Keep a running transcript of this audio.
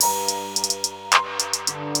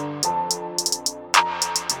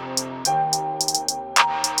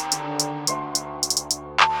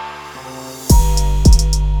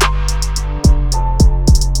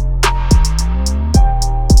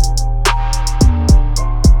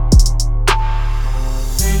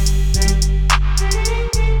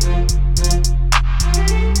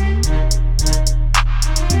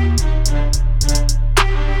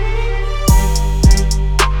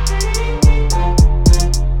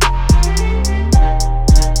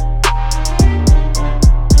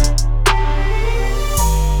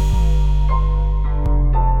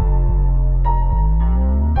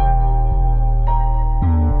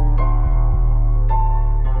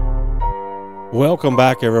Welcome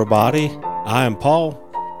back, everybody. I am Paul.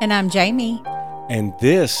 And I'm Jamie. And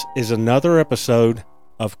this is another episode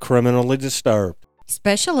of Criminally Disturbed.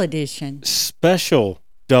 Special edition. Special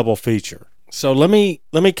double feature. So let me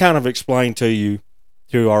kind of explain to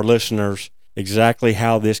our listeners, exactly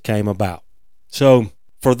how this came about. So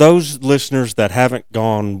for those listeners that haven't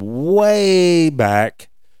gone way back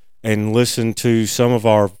and listened to some of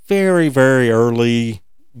our very, very early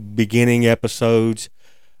beginning episodes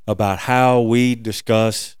about how we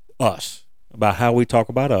discuss us, about how we talk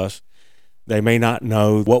about us, they may not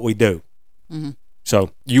know what we do. Mm-hmm. So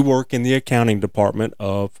you work in the accounting department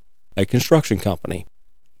of a construction company.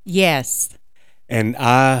 Yes. And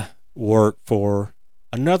I work for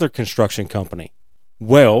another construction company.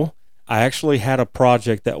 Well, I actually had a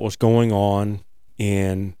project that was going on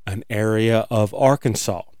in an area of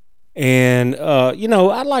Arkansas. And,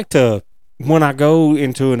 I like to, when I go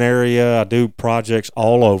into an area, I do projects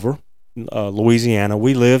all over Louisiana.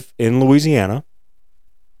 We live in Louisiana.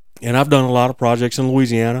 And I've done a lot of projects in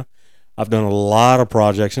Louisiana. I've done a lot of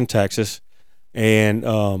projects in Texas. And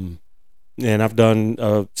I've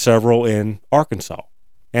done several in Arkansas.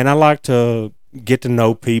 And I like to get to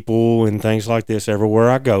know people and things like this everywhere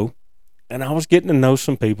I go. And I was getting to know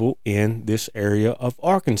some people in this area of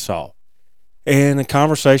Arkansas. And the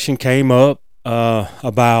conversation came up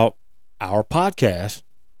about our podcast.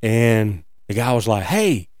 And the guy was like,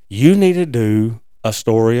 hey, you need to do a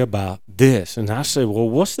story about this. And I said, well,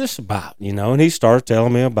 what's this about? And he started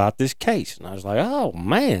telling me about this case. And I was like, oh,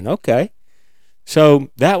 man, okay.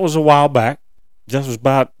 So that was a while back.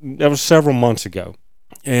 That was several months ago.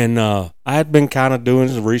 And I had been kind of doing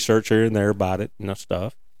some research here and there about it,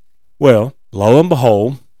 stuff. Well, lo and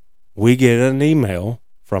behold, we get an email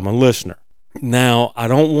from a listener. Now, I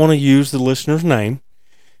don't want to use the listener's name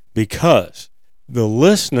because the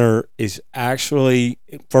listener is actually,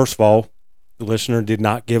 first of all, the listener did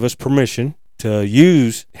not give us permission to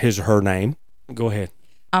use his or her name. Go ahead.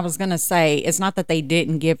 I was going to say, it's not that they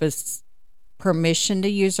didn't give us permission to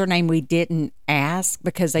use their name. We didn't ask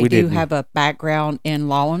because they do have a background in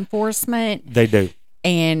law enforcement. They do.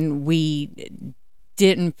 And we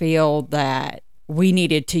didn't feel that we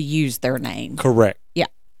needed to use their name. Correct. Yeah.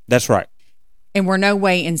 That's right. And we're no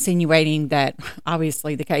way insinuating that,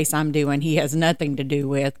 obviously, the case I'm doing, he has nothing to do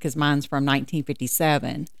with because mine's from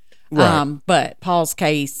 1957. Right. But Paul's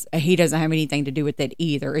case, he doesn't have anything to do with it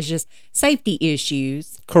either. It's just safety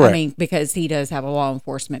issues. Correct. Because he does have a law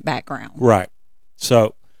enforcement background. Right.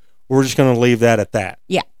 So we're just going to leave that at that.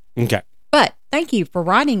 Yeah. Okay. But thank you for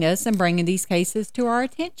writing us and bringing these cases to our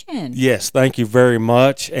attention. Yes, thank you very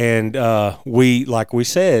much. And like we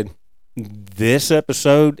said, this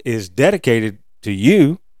episode is dedicated to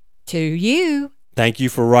you. To you. Thank you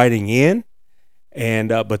for writing in. And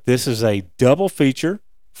but this is a double feature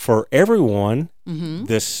for everyone. Mm-hmm.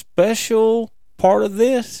 The special part of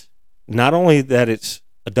this, not only that it's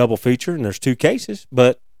a double feature and there's two cases,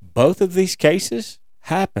 but both of these cases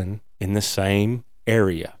happen in the same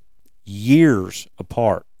area, years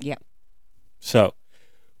apart. Yeah. So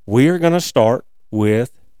we are going to start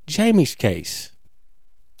with Jamie's case.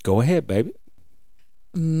 Go ahead, baby.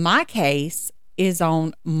 My case is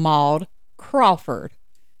on Maud Crawford,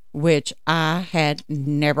 which I had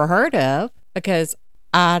never heard of because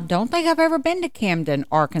I don't think I've ever been to Camden,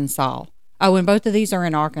 Arkansas. Oh, and both of these are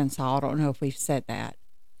in Arkansas. I don't know if we've said that.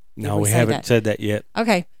 No, we haven't said that yet.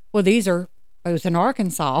 Okay. Well, these are both in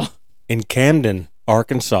Arkansas. In Camden,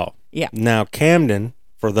 Arkansas. Yeah. Now, Camden,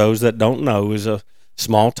 for those that don't know, is a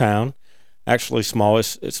small town. Actually small.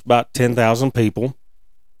 It's about 10,000 people.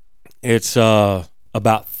 It's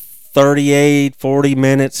about 40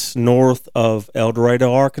 minutes north of El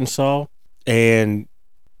Dorado, Arkansas. And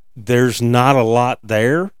there's not a lot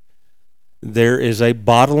there. There is a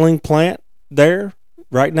bottling plant there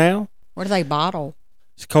right now. Where do they bottle?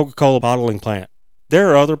 It's a Coca-Cola bottling plant. There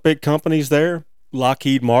are other big companies there.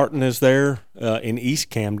 Lockheed Martin is there in East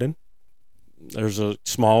Camden. There's a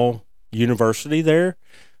small university there.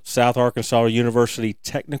 South Arkansas University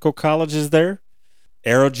Technical College is there.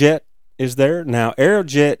 Aerojet is there. Now,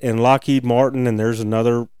 Aerojet and Lockheed Martin, and there's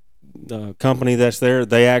another company that's there,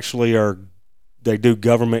 they do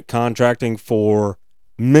government contracting for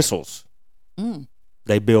missiles. Mm.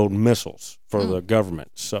 They build missiles for the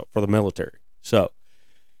government, so for the military. So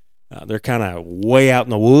they're kind of way out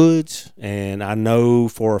in the woods, and I know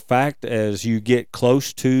for a fact as you get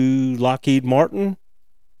close to Lockheed Martin,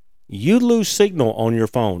 you lose signal on your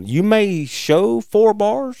phone. You may show 4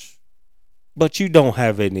 bars, but you don't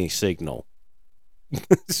have any signal.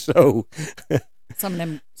 So some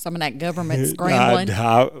of that government scrambling.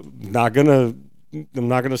 I'm not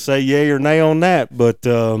gonna say yay or nay on that, but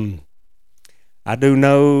I do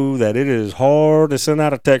know that it is hard to send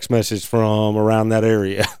out a text message from around that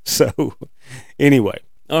area. So, anyway,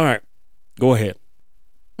 all right, go ahead.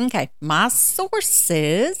 Okay, my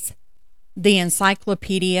sources: the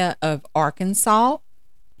Encyclopedia of Arkansas,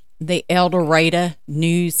 the El Dorado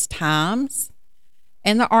News Times,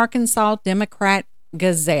 and the Arkansas Democrat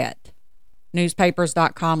Gazette.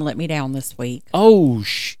 Newspapers.com let me down this week. Oh,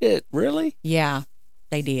 shit, really? Yeah,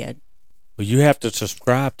 they did. Well, you have to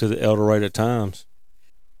subscribe to the El Dorado Times.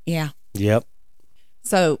 Yeah. Yep.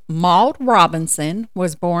 So, Maud Robinson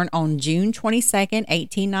was born on June 22nd,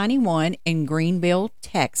 1891 in Greenville,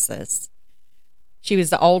 Texas. She was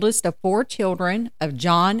the oldest of 4 children of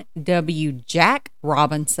John W. Jack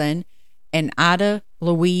Robinson and Ida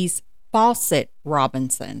Louise Fawcett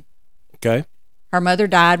Robinson. Okay. Her mother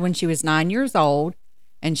died when she was 9 years old,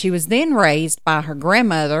 and she was then raised by her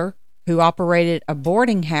grandmother, who operated a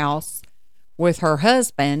boarding house with her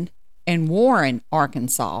husband in Warren,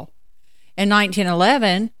 Arkansas. In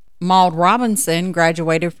 1911, Maud Robinson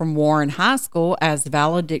graduated from Warren High School as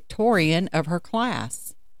valedictorian of her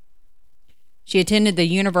class. She attended the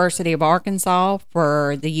University of Arkansas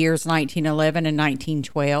for the years 1911 and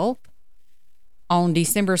 1912. On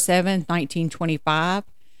December 7, 1925,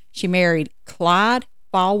 she married Clyde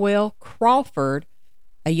Falwell Crawford,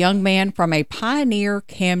 a young man from a pioneer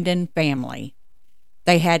Camden family.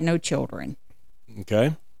 They had no children.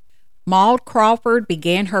 Okay. Maud Crawford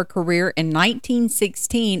began her career in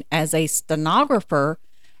 1916 as a stenographer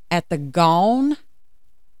at the Gaughan.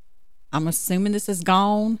 I'm assuming this is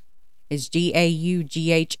Gaughan. It's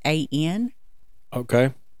Gaughan.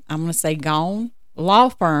 Okay. I'm going to say Gaughan law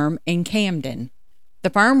firm in Camden. The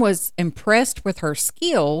firm was impressed with her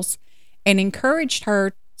skills and encouraged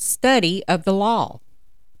her study of the law.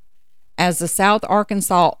 As the South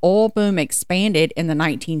Arkansas oil boom expanded in the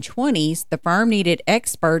 1920s, the firm needed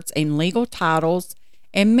experts in legal titles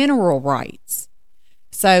and mineral rights.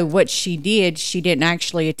 So what she did, she didn't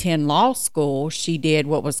actually attend law school. She did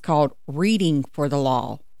what was called reading for the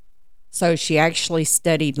law. So she actually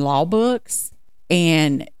studied law books,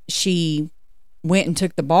 and she went and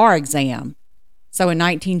took the bar exam. So in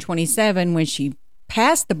 1927, when she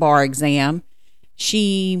passed the bar exam,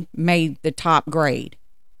 she made the top grade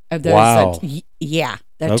of those. Wow.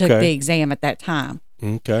 That took the exam at that time.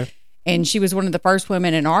 Okay. And she was one of the first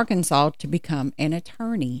women in Arkansas to become an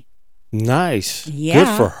attorney. Nice. Yeah.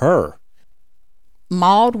 Good for her.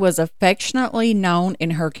 Maud was affectionately known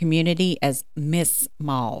in her community as Miss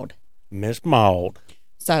Maud. Miss Maud.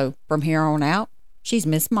 So from here on out, she's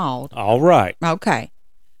Miss Maud. All right. Okay.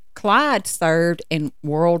 Clyde served in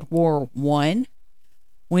World War I.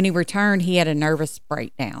 When he returned, he had a nervous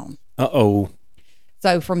breakdown. Uh-oh.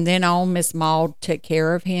 So from then on, Miss Maud took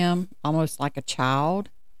care of him almost like a child,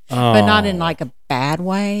 but not in like a bad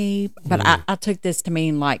way. But I took this to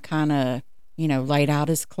mean like kind of, laid out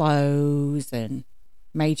his clothes and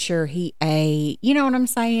made sure he ate. You know what I'm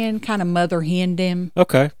saying? Kind of mother henned him.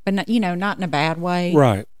 Okay. But, not in a bad way.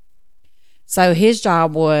 Right. So his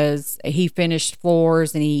job was he finished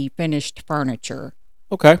floors and he finished furniture.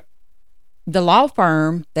 Okay. The law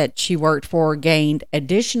firm that she worked for gained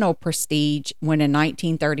additional prestige when in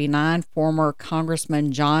 1939, former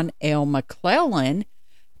Congressman John L. McClellan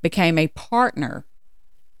became a partner.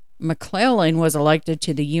 McClellan was elected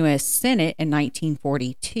to the U.S. Senate in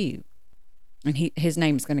 1942. And his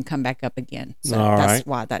name's going to come back up again. So that's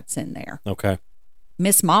why that's in there. Okay.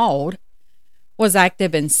 Miss Maud was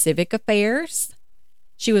active in civic affairs.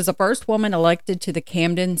 She was the first woman elected to the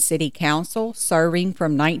Camden City Council, serving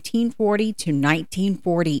from 1940 to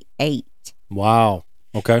 1948. Wow.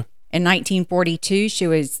 Okay. In 1942, she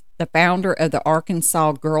was the founder of the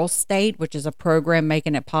Arkansas Girl State, which is a program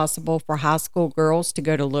making it possible for high school girls to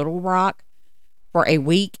go to Little Rock for a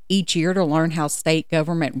week each year to learn how state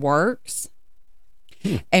government works.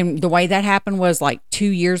 And the way that happened was like 2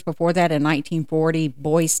 years before that, in 1940,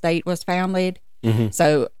 Boys State was founded. Mm-hmm.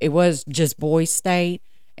 So it was just Boys State.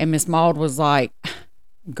 And Miss Maud was like,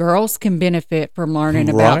 girls can benefit from learning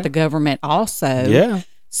about the government also. Yeah.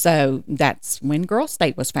 So that's when Girl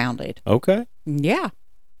State was founded. Okay. Yeah.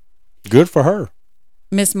 Good for her.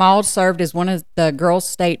 Miss Maud served as one of the Girl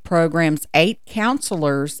State program's 8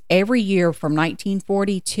 counselors every year from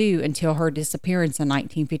 1942 until her disappearance in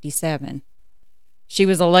 1957. She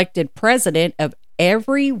was elected president of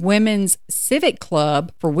every women's civic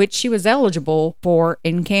club for which she was eligible for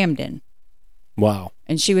in Camden. Wow.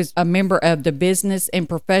 And she was a member of the Business and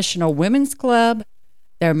Professional Women's Club,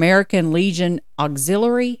 the American Legion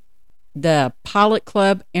Auxiliary, the Pilot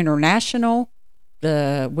Club International,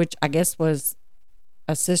 which I guess was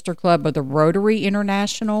a sister club of the Rotary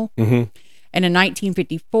International, And in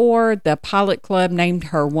 1954, the Pilot Club named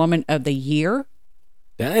her Woman of the Year.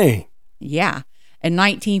 Dang. Yeah. In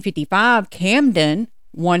 1955, Camden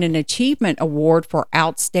won an achievement award for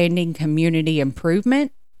outstanding community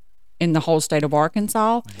improvement in the whole state of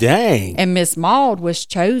Arkansas. Dang. And Miss Maud was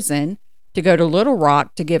chosen to go to Little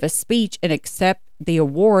Rock to give a speech and accept the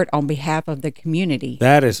award on behalf of the community.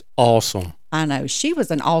 That is awesome. I know. She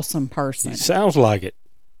was an awesome person. It sounds like it.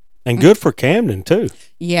 And good for Camden, too.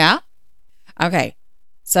 Yeah. Okay.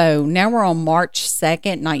 So now we're on March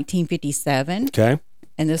 2nd, 1957. Okay.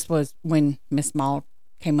 And this was when Miss Maud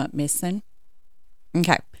came up missing.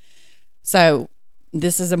 Okay. So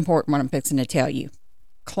this is important what I'm fixing to tell you.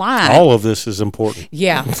 Clyde. All of this is important.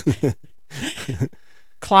 Yeah.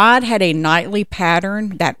 Clyde had a nightly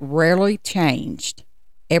pattern that rarely changed.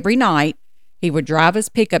 Every night, he would drive his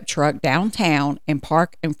pickup truck downtown and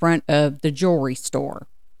park in front of the jewelry store.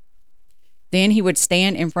 Then he would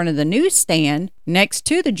stand in front of the newsstand next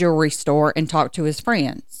to the jewelry store and talk to his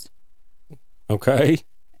friends. Okay.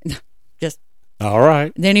 Just all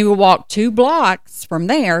right. Then he would walk 2 blocks from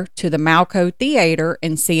there to the Malco Theater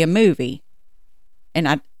and see a movie. And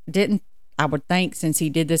I would think since he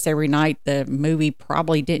did this every night, the movie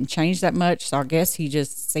probably didn't change that much. So I guess he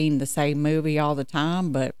just seen the same movie all the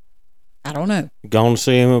time, but I don't know. Gone to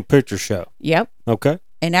see him at a picture show. Yep. Okay.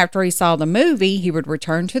 And after he saw the movie, he would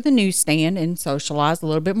return to the newsstand and socialize a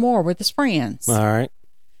little bit more with his friends. All right.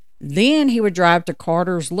 Then he would drive to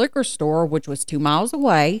Carter's liquor store, which was 2 miles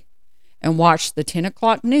away, and watch the 10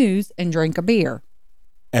 o'clock news and drink a beer.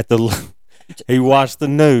 He watched the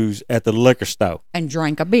news at the liquor store. And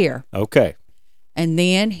drank a beer. Okay. And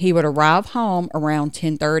then he would arrive home around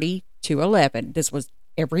 10:30 to 11. This was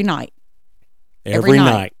every night. Every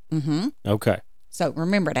night. Mm-hmm. Okay. So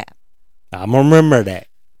remember that. I'm going to remember that.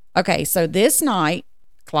 Okay, so this night,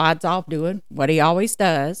 Clyde's off doing what he always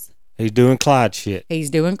does. He's doing Clyde shit. He's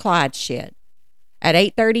doing Clyde shit. At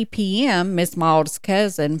 8:30 p.m., Miss Maud's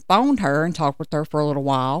cousin phoned her and talked with her for a little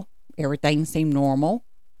while. Everything seemed normal.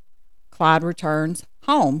 Clyde returns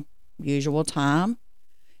home, usual time.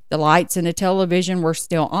 The lights in the television were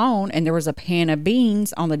still on, and there was a pan of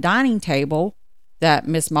beans on the dining table that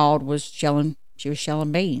Miss Maud was shelling. She was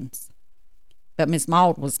shelling beans. But Miss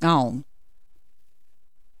Maud was gone.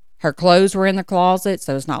 Her clothes were in the closet,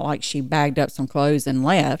 so it's not like she bagged up some clothes and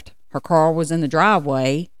left. Her car was in the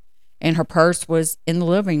driveway, and her purse was in the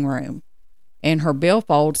living room. And her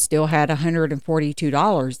billfold still had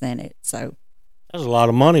 $142 in it. So that was a lot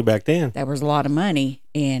of money back then. that was a lot of money.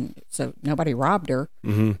 And so nobody robbed her.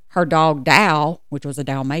 Mm-hmm. Her dog, Dow, which was a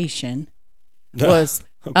Dalmatian, was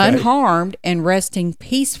okay. unharmed and resting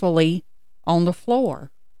peacefully on the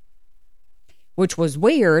floor. Which was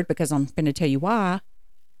weird because I'm going to tell you why.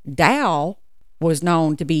 Dow was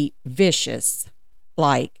known to be vicious.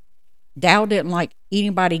 Like, Dow didn't like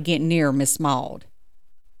anybody getting near Miss Maud.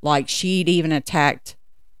 Like, she'd even attacked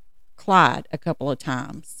Clyde a couple of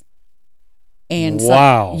times. And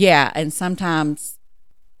wow. Yeah, and sometimes,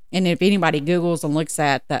 and if anybody Googles and looks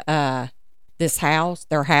at this house,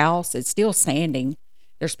 their house, it's still standing.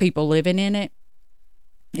 There's people living in it.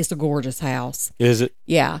 It's a gorgeous house. Is it?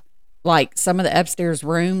 Yeah. Like, some of the upstairs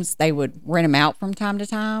rooms, they would rent them out from time to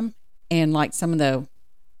time. And, like, some of the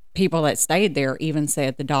people that stayed there even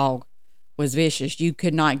said the dog was vicious. You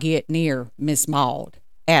could not get near Miss Maud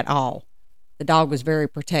at all. The dog was very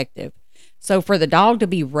protective. So, for the dog to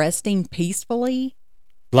be resting peacefully.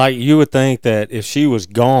 Like, you would think that if she was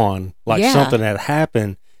gone, like something had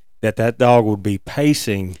happened, that dog would be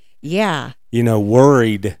pacing. Yeah. You know,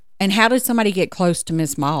 worried. And how did somebody get close to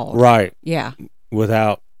Miss Maud? Right. Yeah.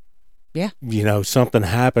 Without, you know, something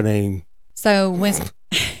happening. So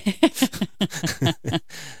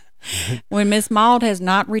when Miss Maud has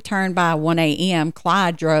not returned by 1 a.m.,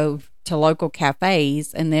 Clyde drove to local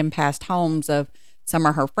cafes and then past homes of some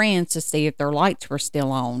of her friends to see if their lights were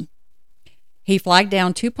still on. He flagged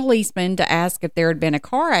down 2 policemen to ask if there had been a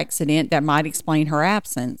car accident that might explain her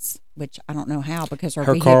absence, which I don't know how because her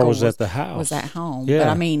vehicle car was at the house. Was at home. Yeah. But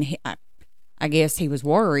I mean, I guess he was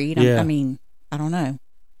worried. Yeah. I mean, I don't know.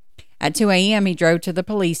 At 2 a.m., he drove to the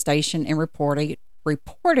police station and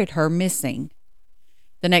reported her missing.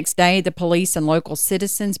 The next day, the police and local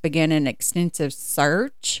citizens began an extensive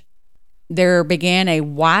search. There began a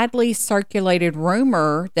widely circulated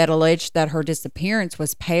rumor that alleged that her disappearance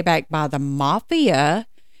was payback by the mafia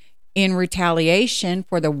in retaliation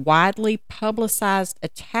for the widely publicized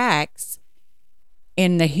attacks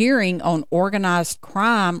in the hearing on organized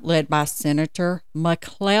crime led by Senator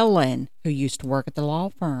McClellan, who used to work at the law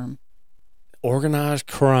firm. Organized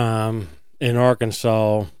crime in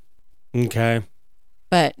Arkansas. Okay.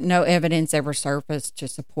 But no evidence ever surfaced to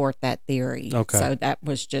support that theory. Okay. So that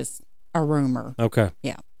was just a rumor. Okay.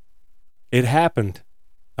 Yeah. It happened.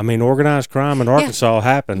 I mean, organized crime in Arkansas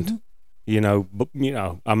happened.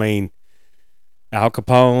 Mm-hmm. I mean, Al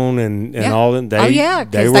Capone and Yeah. all them. They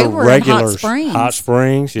they were were in regulars. Hot Springs. Hot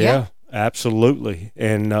Springs, yeah, Yeah. absolutely.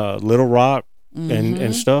 And Little Rock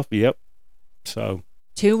and stuff. Yep. So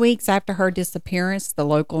 2 weeks after her disappearance, the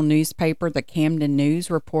local newspaper, the Camden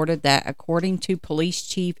News, reported that according to Police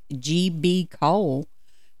Chief G.B. Cole,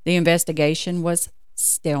 the investigation was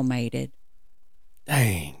stalemated.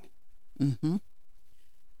 dang. Mm-hmm.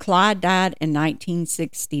 Clyde died in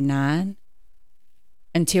 1969.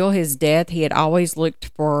 Until his death, he had always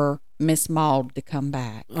looked for Miss Maud to come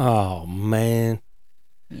back. Oh man.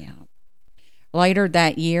 Yeah. Later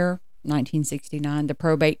that year, 1969, the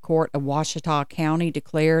probate court of Ouachita County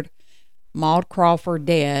declared Maud Crawford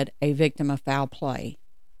dead, a victim of foul play.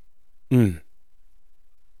 Mm.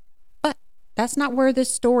 But that's not where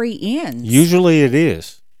this story ends. Usually it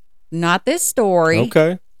is. Not this story.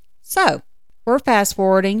 Okay. So, we're fast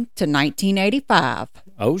forwarding to 1985.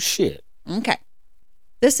 Oh shit. Okay.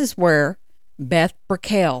 This is where Beth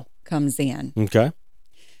Brickell comes in. Okay.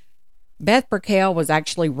 Beth Brickell was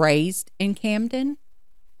actually raised in Camden,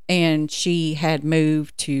 and she had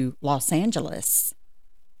moved to Los Angeles.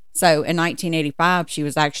 So in 1985, she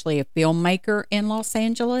was actually a filmmaker in Los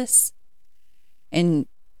Angeles. And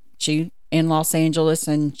she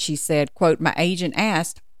said, quote, "My agent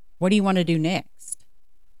asked, what do you want to do next?"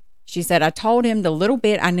 She said, "I told him the little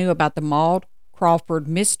bit I knew about the Maud Crawford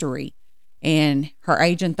mystery, and her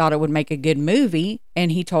agent thought it would make a good movie,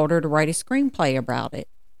 and he told her to write a screenplay about it."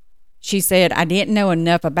 She said, "I didn't know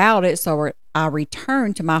enough about it, so I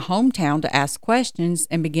returned to my hometown to ask questions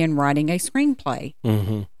and began writing a screenplay.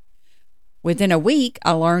 Mm-hmm. Within a week,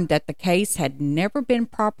 I learned that the case had never been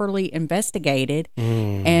properly investigated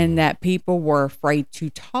and that people were afraid to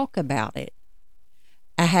talk about it.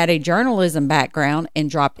 I had a journalism background and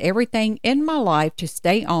dropped everything in my life to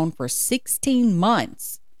stay on for 16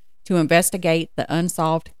 months to investigate the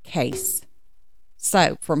unsolved case."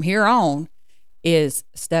 So from here on is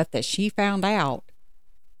stuff that she found out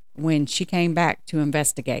when she came back to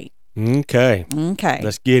investigate. Okay. Okay.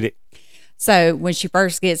 Let's get it. So when she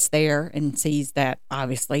first gets there and sees that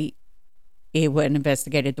obviously it wasn't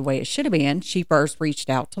investigated the way it should have been, she first reached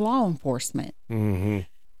out to law enforcement. Mm-hmm.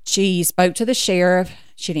 She spoke to the sheriff.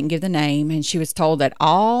 She didn't give the name, and she was told that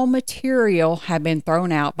all material had been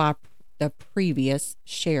thrown out by the previous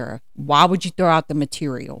sheriff. Why would you throw out the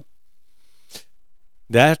material?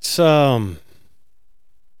 That's sus.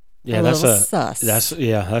 That's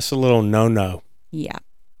a little no-no. Yeah.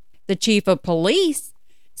 The chief of police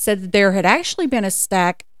said that there had actually been a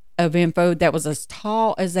stack of info that was as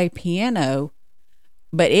tall as a piano,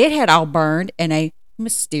 but it had all burned in a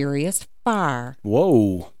mysterious fire.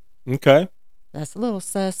 Whoa. Okay. That's a little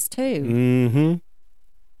sus too. Mm-hmm.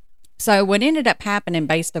 So what ended up happening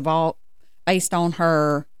based on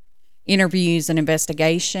her interviews and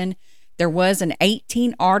investigation, there was an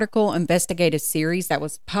 18-article investigative series that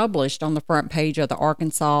was published on the front page of the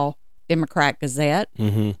Arkansas Democrat Gazette.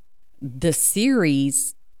 Mm-hmm. The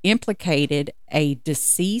series implicated a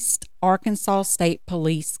deceased Arkansas State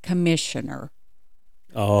Police Commissioner.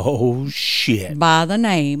 Oh, shit. By the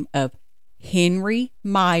name of Henry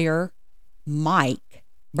Meyer Mike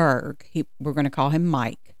Berg. We're going to call him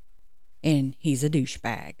Mike. And he's a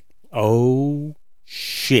douchebag. Oh,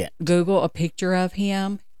 shit. Google a picture of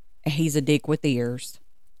him. He's a dick with ears.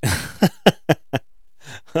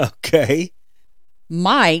 Okay.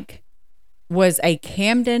 Mike was a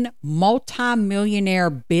Camden multimillionaire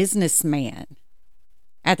businessman.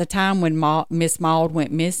 At the time when Miss Maud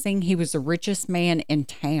went missing, he was the richest man in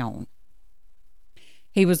town.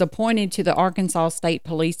 He was appointed to the Arkansas State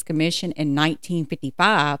Police Commission in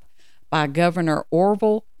 1955 by Governor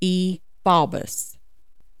Orville E. Faubus.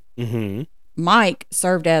 Mm-hmm. Mike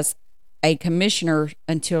served as a commissioner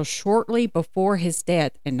until shortly before his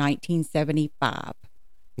death in 1975.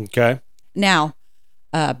 Okay. Now,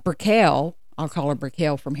 Brickell, I'll call her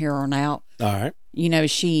Brickell from here on out. All right. You know,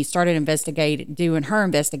 she started doing her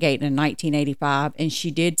investigating in 1985, and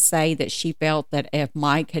she did say that she felt that if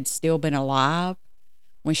Mike had still been alive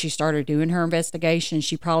when she started doing her investigation,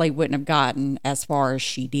 she probably wouldn't have gotten as far as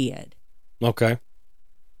she did. Okay.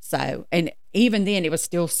 So, and even then, it was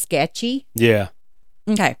still sketchy. Yeah.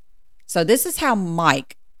 Okay. So this is how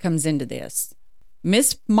Mike comes into this.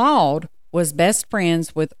 Miss Maud was best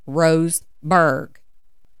friends with Rose Berg.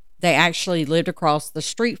 They actually lived across the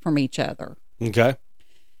street from each other. Okay.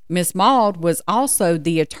 Miss Maud was also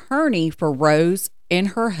the attorney for Rose and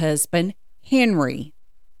her husband, Henry.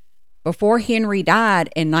 Before Henry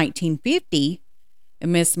died in 1950,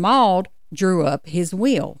 Miss Maud drew up his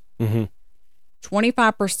will.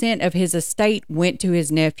 25% of his estate went to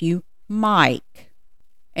his nephew, Mike,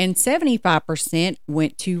 and 75%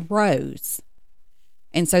 went to Rose.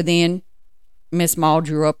 And so then Miss Maud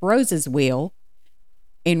drew up Rose's will.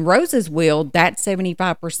 In Rose's will, that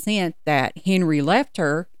 75% that Henry left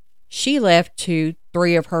her, she left to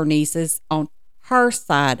 3 of her nieces on her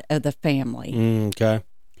side of the family. Okay.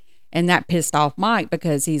 And that pissed off Mike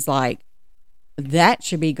because he's like, that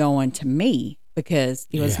should be going to me because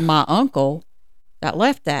it was my uncle that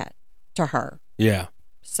left that to her. Yeah.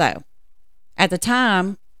 So, at the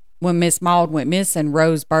time when Miss Maud went missing,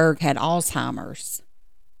 Rose Berg had Alzheimer's.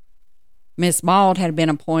 Miss Maud had been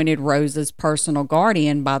appointed Rose's personal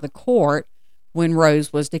guardian by the court when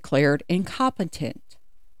Rose was declared incompetent.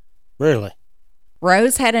 Really?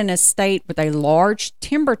 Rose had an estate with a large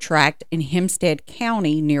timber tract in Hempstead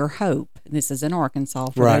County near Hope. This is in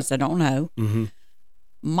Arkansas, for those that don't know.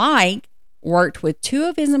 Mike worked with 2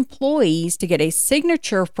 of his employees to get a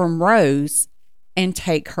signature from Rose and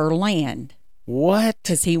take her land. What?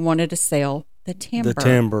 Because he wanted to sell the timber. The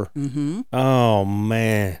timber. Oh,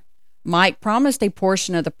 man. Mike promised a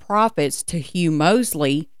portion of the profits to Hugh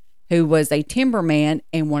Mosley, who was a timberman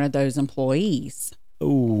and one of those employees.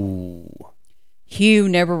 Ooh. Hugh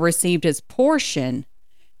never received his portion,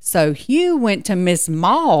 so Hugh went to Miss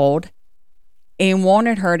Maud and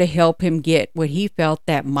wanted her to help him get what he felt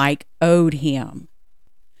that Mike owed him.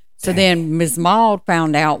 So then Miss Maud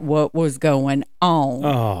found out what was going on.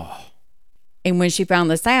 Oh. And when she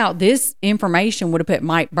found this out, this information would have put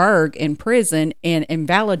Mike Berg in prison and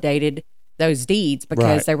invalidated those deeds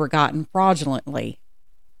because they were gotten fraudulently.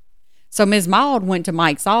 So Ms. Maud went to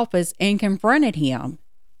Mike's office and confronted him.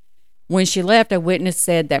 When she left, a witness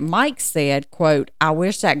said that Mike said, quote, "I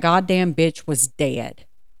wish that goddamn bitch was dead."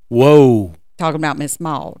 Whoa. Talking about Miss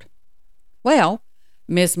Maud. Well,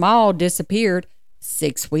 Miss Maud disappeared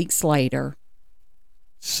 6 weeks later.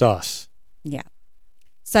 Sus. Yeah.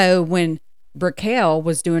 So when Brickell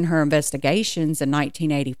was doing her investigations in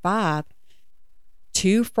 1985,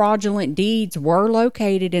 2 fraudulent deeds were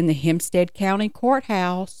located in the Hempstead County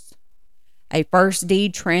Courthouse. A first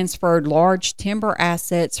deed transferred large timber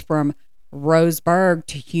assets from Rose Berg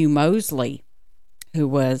to Hugh Mosley, who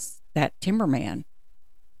was that timberman.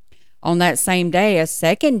 On that same day, a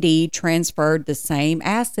second deed transferred the same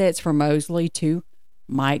assets from Mosley to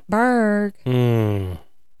Mike Berg.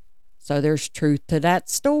 So there's truth to that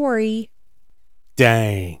story.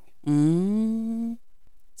 Dang.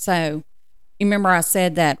 So, you remember I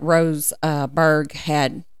said that Rose Berg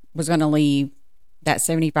was going to leave that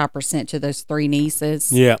 75% to those 3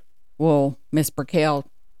 nieces? Yeah. Well, Miss Brickell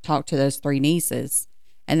talked to those 3 nieces,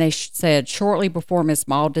 and they said shortly before Miss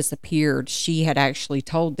Maud disappeared, she had actually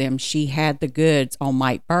told them she had the goods on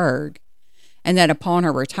Mike Berg, and that upon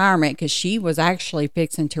her retirement, because she was actually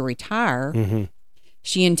fixing to retire,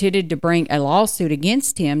 she intended to bring a lawsuit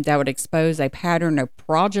against him that would expose a pattern of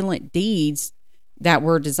fraudulent deeds that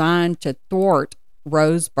were designed to thwart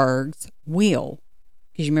Rose Berg's will.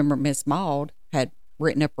 Because you remember Miss Maud had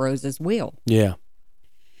written up Rose's will. Yeah.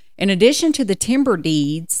 In addition to the timber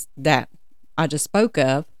deeds that I just spoke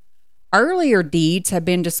of, earlier deeds have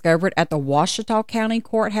been discovered at the Ouachita County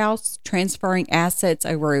Courthouse, transferring assets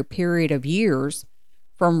over a period of years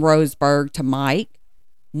from Rose Berg to Mike.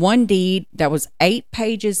 One deed that was 8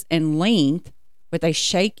 pages in length with a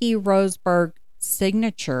shaky Rose Berg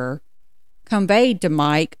signature conveyed to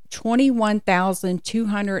Mike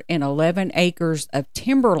 21,211 acres of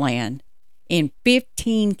timberland in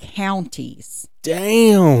 15 counties.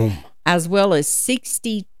 Damn. As well as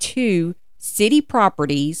 62 city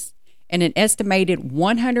properties and an estimated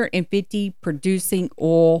 150 producing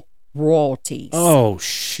oil royalties. Oh,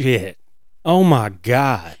 shit. Oh, my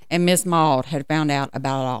God. And Miss Maud had found out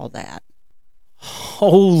about all that.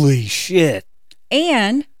 Holy shit.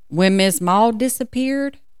 And when Miss Maud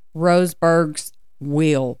disappeared, Rose Berg's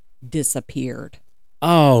will disappeared.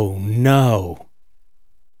 Oh, no.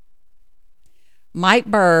 Mike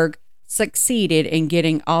Berg succeeded in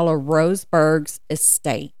getting all of Rose Berg's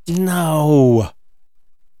estate. No.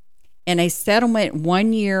 In a settlement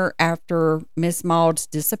 1 year after Miss Maud's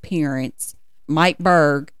disappearance, Mike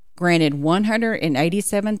Berg granted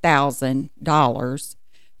 $187,000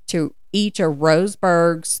 to each of Rose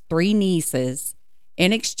Berg's 3 nieces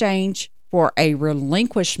in exchange for a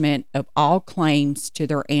relinquishment of all claims to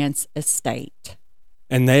their aunt's estate.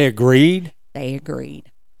 And they agreed? They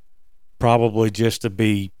agreed. Probably just to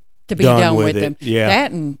be done with them. Yeah.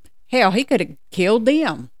 That and hell, he could have killed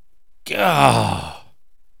them. God.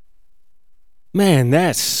 Man,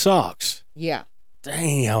 that sucks. Yeah.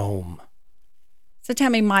 Damn. So tell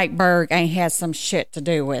me Mike Berg ain't had some shit to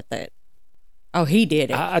do with it. Oh, he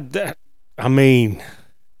did it. I mean,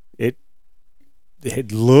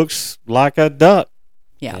 it looks like a duck.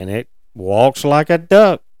 Yeah. And it walks like a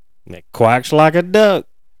duck. And it quacks like a duck.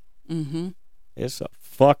 Mm-hmm. It's a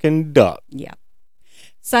fucking duck. Yeah.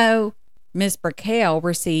 So Miss Burkell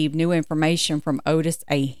received new information from Otis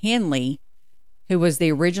A. Henley, who was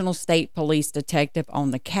the original state police detective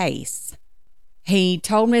on the case. He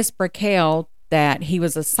told Miss Burkell that he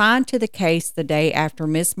was assigned to the case the day after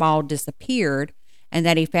Miss Maud disappeared and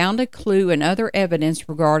that he found a clue and other evidence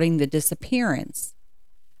regarding the disappearance.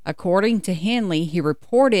 According to Henley, he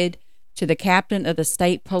reported to the captain of the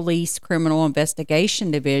State Police Criminal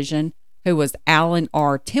Investigation Division, who was Alan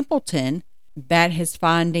R. Templeton, that his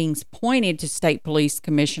findings pointed to State Police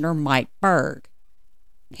Commissioner Mike Berg.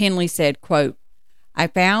 Henley said, quote, I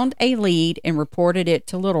found a lead and reported it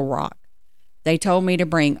to Little Rock. They told me to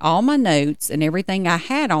bring all my notes and everything I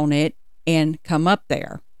had on it and come up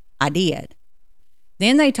there. I did.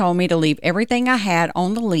 Then they told me to leave everything I had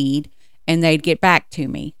on the lead and they'd get back to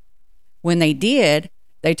me. When they did,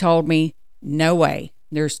 they told me, no way,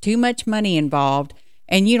 there's too much money involved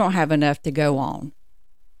and you don't have enough to go on.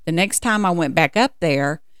 The next time I went back up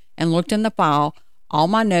there and looked in the file, all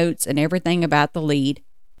my notes and everything about the lead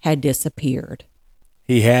had disappeared.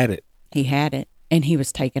 He had it. He had it, and he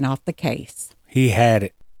was taken off the case. He had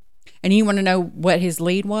it. And you want to know what his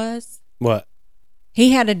lead was? What?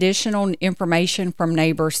 He had additional information from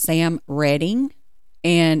neighbor Sam Redding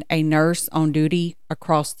and a nurse on duty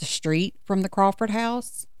across the street from the Crawford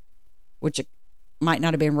house, which it might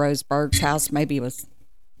not have been Roseberg's house. Maybe it was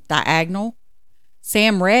diagonal.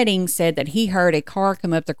 Sam Redding said that he heard a car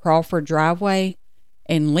come up the Crawford driveway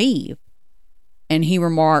and leave. And he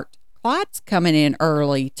remarked, Clyde's coming in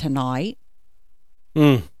early tonight.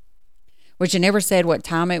 Which it never said what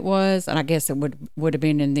time it was. And I guess it would have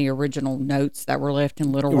been in the original notes that were left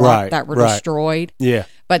in Little Rock that were destroyed. Yeah.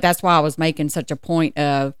 But that's why I was making such a point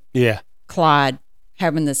of Clyde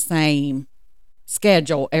having the same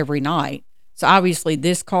schedule every night. So obviously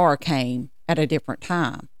this car came at a different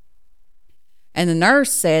time. And the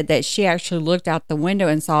nurse said that she actually looked out the window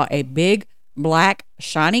and saw a big, black,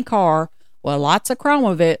 shiny car with lots of chrome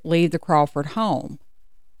of it leave the Crawford home.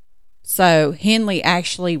 So Henley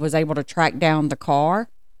actually was able to track down the car.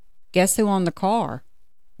 Guess who owned the car?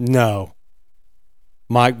 No.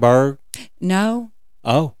 Mike Berg? No.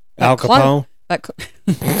 Oh, Al Capone? But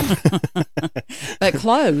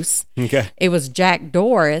close. Okay. It was Jack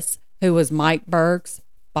Doris, who was Mike Berg's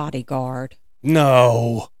bodyguard.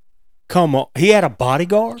 No. Come on. He had a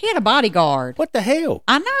bodyguard? He had a bodyguard. What the hell?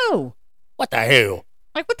 I know. What the hell?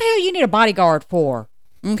 Like, what the hell you need a bodyguard for?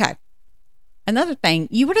 Okay. Another thing,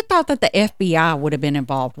 you would have thought that the FBI would have been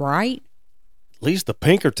involved, right? At least the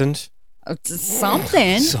Pinkertons.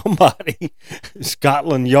 Something. Somebody.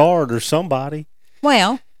 Scotland Yard or somebody.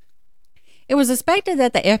 Well, it was expected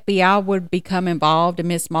that the FBI would become involved in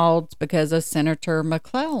Miss Maud's because of Senator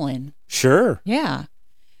McClellan. Sure. Yeah.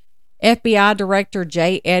 FBI Director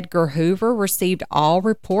J. Edgar Hoover received all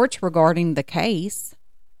reports regarding the case.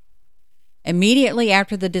 Immediately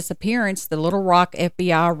after the disappearance, the Little Rock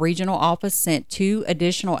FBI regional office sent 2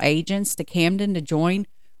 additional agents to Camden to join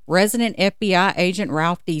resident FBI agent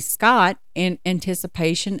Ralph D. Scott in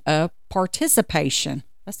anticipation of participation.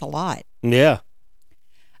 That's a lot. Yeah.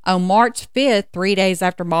 On March 5th, 3 days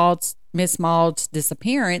after Miss Maud's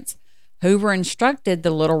disappearance, Hoover instructed the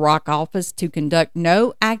Little Rock office to conduct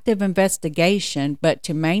no active investigation, but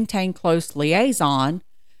to maintain close liaison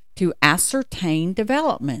to ascertain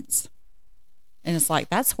developments. And it's like,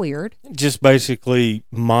 that's weird. Just basically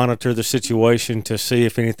monitor the situation to see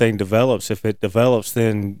if anything develops. If it develops,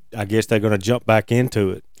 then I guess they're going to jump back into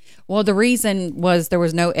it. Well, the reason was there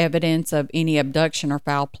was no evidence of any abduction or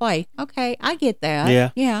foul play. Okay, I get that. Yeah.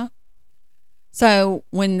 Yeah. So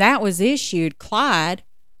when that was issued, Clyde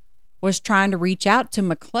was trying to reach out to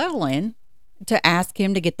McClellan to ask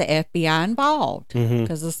him to get the FBI involved.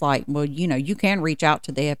 Because it's like, well, you can reach out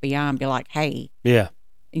to the FBI and be like, hey. Yeah.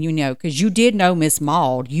 Because you did know Miss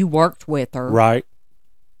Maud. You worked with her. Right.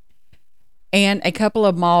 And a couple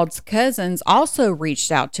of Maud's cousins also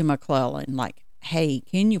reached out to McClellan, like, hey,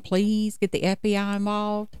 can you please get the FBI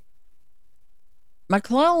involved?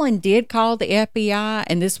 McClellan did call the FBI,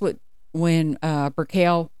 and this would when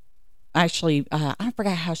Burkell actually, I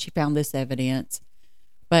forgot how she found this evidence,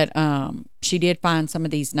 but she did find some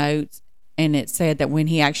of these notes, and it said that when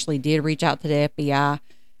he actually did reach out to the FBI,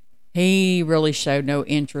 he really showed no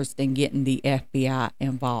interest in getting the FBI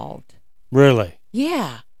involved. Really?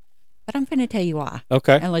 Yeah. But I'm going to tell you why.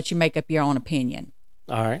 Okay. And let you make up your own opinion.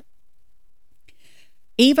 All right.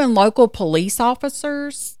 Even local police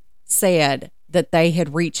officers said that they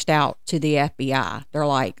had reached out to the FBI. They're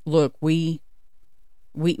like, look, we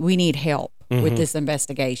need help with this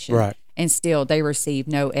investigation. Right. And still they received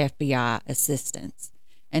no FBI assistance.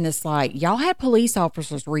 And it's like, y'all had police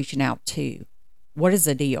officers reaching out too. What is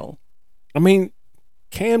the deal? I mean,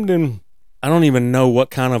 Camden, I don't even know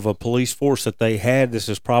what kind of a police force that they had. This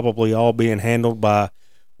is probably all being handled by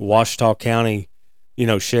Ouachita County,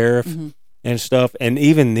 sheriff and stuff. And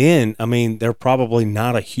even then, I mean, they're probably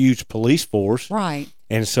not a huge police force. Right.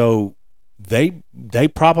 And so they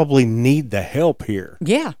probably need the help here.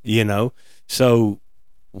 Yeah. So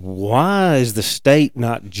why is the state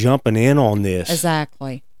not jumping in on this?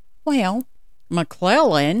 Exactly. Well,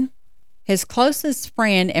 McClellan, his closest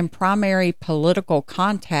friend and primary political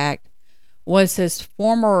contact, was his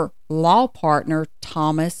former law partner,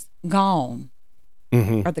 Thomas Gone,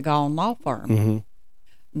 or the Gone Law Firm.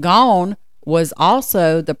 Gone was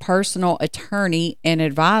also the personal attorney and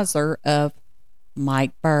advisor of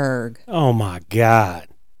Mike Berg. Oh, my God.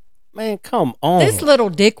 Man, come on. This little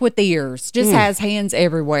dick with ears just has hands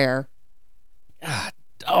everywhere.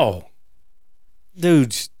 God,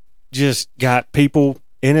 dude's just got people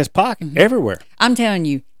in his pocket everywhere. I'm telling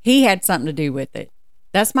you, he had something to do with it.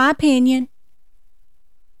 That's my opinion.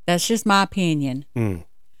 That's just my opinion.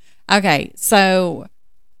 Okay, so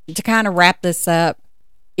to kind of wrap this up,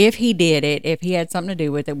 if he did it, if he had something to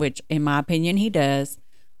do with it, which in my opinion he does,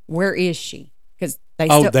 where is she? Because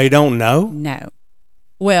they don't know? No.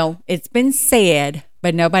 Well, it's been said,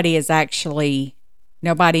 but nobody in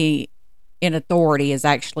authority has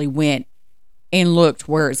actually went and looked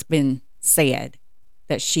where it's been said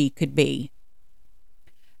that she could be.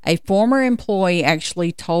 A former employee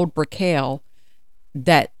actually told Brickell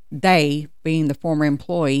that they, being the former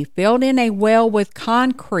employee, filled in a well with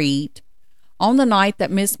concrete on the night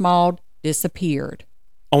that Miss Maud disappeared.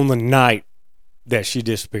 On the night that she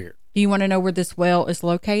disappeared. Do you want to know where this well is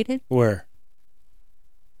located? Where?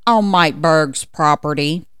 On Mike Berg's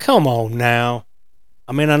property. Come on now.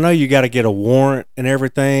 I mean, I know you got to get a warrant and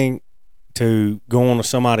everything to go onto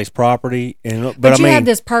somebody's property, but you have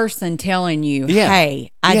this person telling you,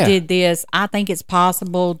 "Hey, I did this. I think it's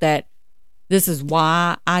possible that this is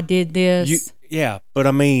why I did this." But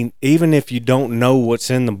I mean, even if you don't know what's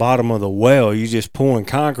in the bottom of the well, you just pouring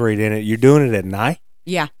concrete in it. You're doing it at night.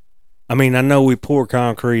 Yeah. I mean, I know we pour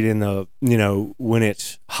concrete in the, when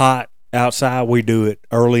it's hot outside. We do it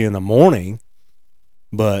early in the morning,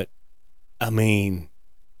 but I mean,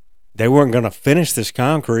 they weren't going to finish this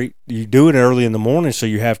concrete. You do it early in the morning so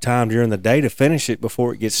you have time during the day to finish it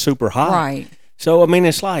before it gets super hot. Right. So, I mean,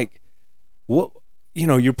 it's like,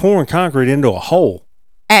 you're pouring concrete into a hole.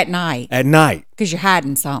 At night. At night. Because you're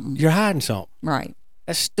hiding something. You're hiding something. Right.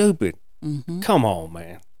 That's stupid. Come on,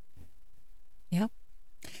 man. Yep.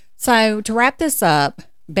 So, to wrap this up,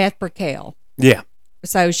 Beth Brickell. Yeah.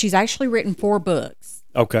 So, she's actually written 4 books.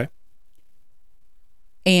 Okay.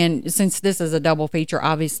 And since this is a double feature,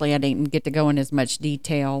 obviously I didn't get to go in as much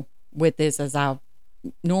detail with this as I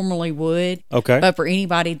normally would. Okay. But for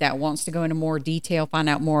anybody that wants to go into more detail, find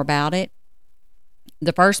out more about it,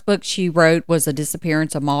 the first book she wrote was The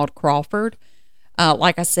Disappearance of Maud Crawford.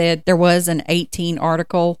 Like I said, there was an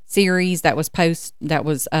 18-article series that was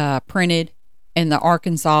printed in the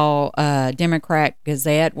Arkansas Democrat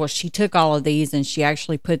Gazette. Well, she took all of these and she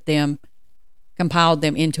actually compiled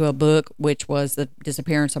them into a book, which was The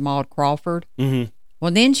Disappearance of Maud Crawford.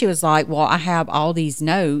 Well, then she was like, well, I have all these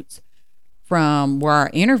notes from where I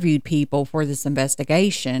interviewed people for this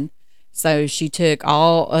investigation. So she took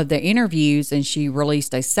all of the interviews and she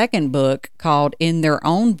released a second book called In Their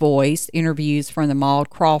Own Voice, Interviews from the Maud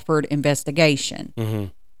Crawford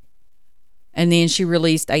Investigation. And then she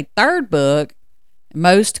released a third book,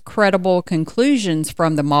 Most Credible Conclusions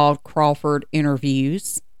from the Maud Crawford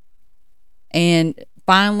Interviews. And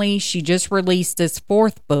finally, she just released this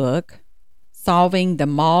 4th book, Solving the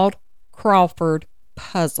Maud Crawford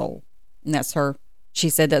Puzzle. And that's she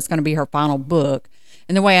said that's going to be her final book.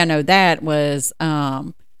 And the way I know that was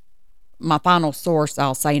my final source,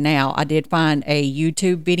 I'll say now. I did find a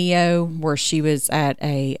YouTube video where she was at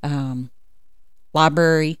a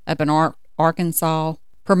library up in Arkansas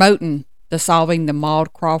promoting the Solving the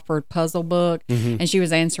Maud Crawford Puzzle book. And she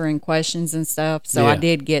was answering questions and stuff. So I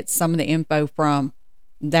did get some of the info from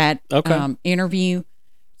that interview.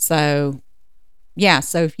 So,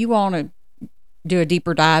 so if you want to do a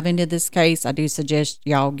deeper dive into this case, I do suggest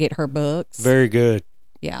y'all get her books. Very good.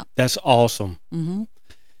 Yeah. That's awesome.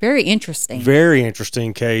 Very interesting. Very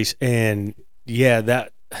interesting case. And I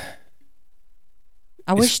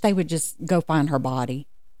wish they would just go find her body.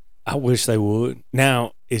 I wish they would.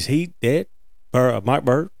 Now, is he dead? Mike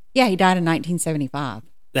Bird? Yeah, he died in 1975.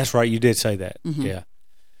 That's right. You did say that. Mm-hmm. Yeah.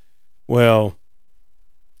 Well,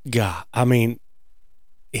 God, I mean,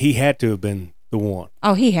 he had to have been the one.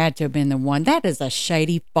 Oh, he had to have been the one. That is a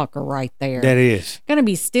shady fucker right there. That is. Going to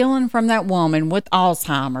be stealing from that woman with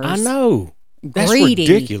Alzheimer's. I know. That's Greedy.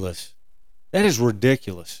 ridiculous. That is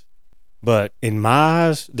ridiculous. But in my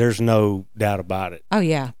eyes, there's no doubt about it. Oh,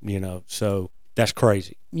 yeah. So that's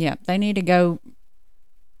crazy. Yeah, they need to go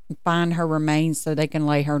find her remains so they can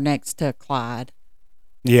lay her next to Clyde.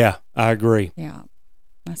 Yeah, I agree. Yeah,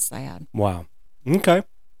 that's sad. Wow. Okay.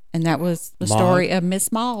 And that was the Maud. story of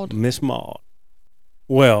Miss Maud. Miss Maud.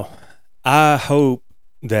 Well, I hope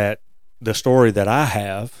that the story that I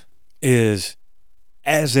have is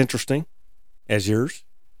as interesting as yours.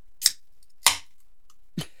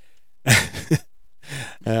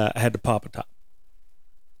 I had to pop a top.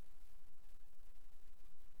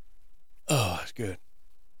 Oh, that's good.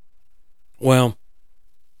 Well,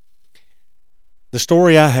 the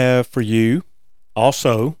story I have for you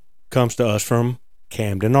also comes to us from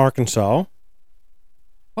Camden, Arkansas.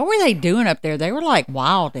 What were they doing up there? They were like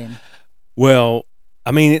wilding. Well,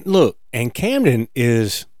 I mean, look, and Camden,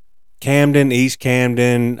 East Camden,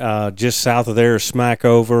 just south of there, smack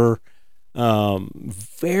over.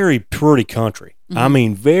 Very pretty country. Mm-hmm. I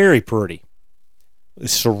mean, very pretty.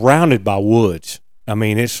 It's surrounded by woods. I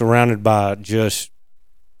mean, it's surrounded by just,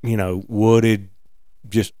 wooded,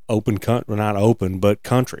 just open country. Well, not open, but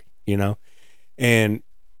country, and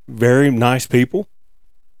very nice people.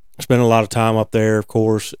 Spent a lot of time up there, of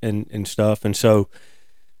course, and stuff. And so,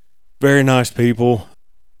 very nice people.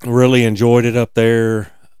 Really enjoyed it up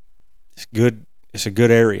there. It's good. It's a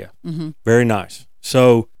good area. Mm-hmm. Very nice.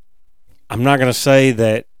 So, I'm not going to say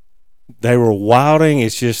that they were wilding.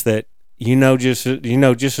 It's just that just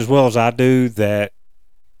as well as I do that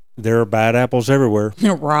there are bad apples everywhere.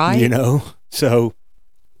 Right. So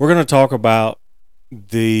we're going to talk about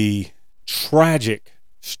the tragic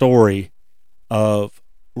story of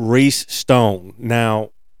Ruiz Stone.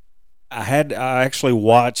 Now, I actually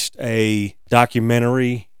watched a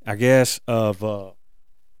documentary, I guess, of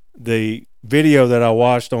the video that I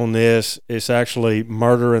watched on this. It's actually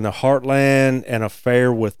Murder in the Heartland, An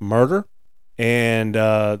Affair with Murder. And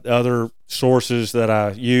other sources that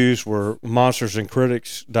I used were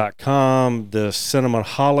monstersandcritics.com,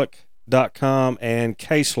 thecinemaholic.com, and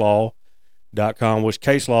caselaw.com, which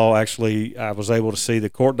case law actually I was able to see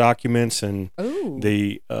the court documents and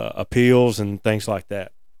the appeals and things like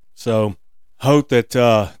that. So hope that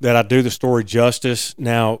I do the story justice.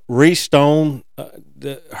 Now, Ruiz Stone,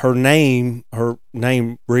 her name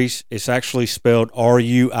Ruiz, is actually spelled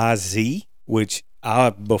Ruiz, which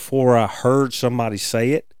before I heard somebody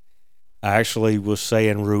say it, I actually was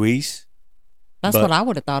saying Ruiz. That's what I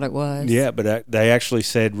would have thought it was. Yeah, but they actually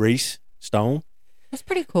said Ruiz Stone. That's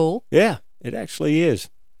pretty cool. Yeah, it actually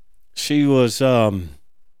is. She was around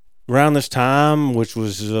this time, which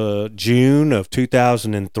was June of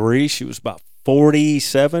 2003. She was about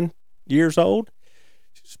 47 years old.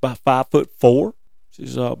 She was about 5'4".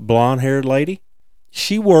 She's a blonde-haired lady.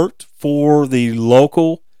 She worked for the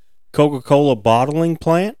local Coca-Cola bottling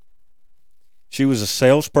plant. She was a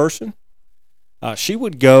salesperson. She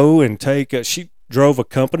would go and she drove a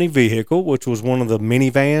company vehicle, which was one of the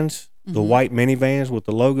minivans, the white minivans with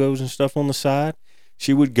the logos and stuff on the side.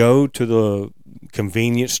 She would go to the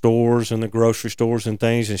convenience stores and the grocery stores and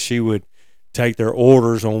things, and she would take their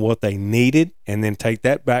orders on what they needed and then take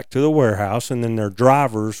that back to the warehouse, and then their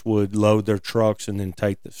drivers would load their trucks and then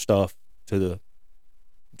take the stuff to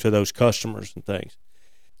those customers and things.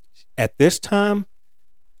 At this time,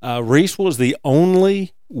 Ruiz was the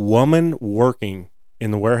only woman working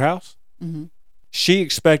in the warehouse. Mm-hmm. She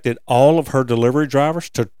expected all of her delivery drivers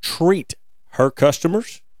to treat her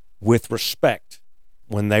customers with respect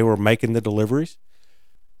when they were making the deliveries.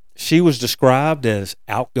 She was described as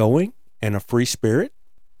outgoing and a free spirit.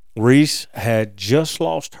 Ruiz had just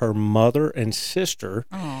lost her mother and sister,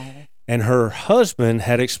 and her husband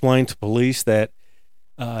had explained to police that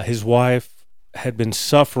his wife had been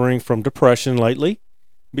suffering from depression lately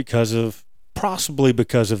possibly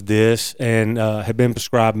because of this, and had been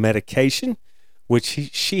prescribed medication,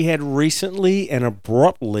 which she had recently and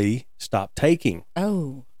abruptly stopped taking.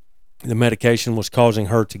 Oh. The medication was causing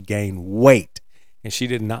her to gain weight, and she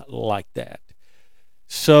did not like that.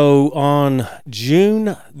 So on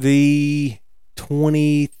June the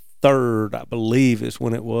 23rd, I believe is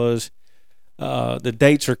when it was, the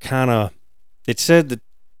dates are kind of, it said that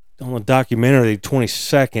on the documentary, the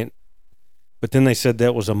 22nd, but then they said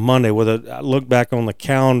that was a Monday. Well, I looked back on the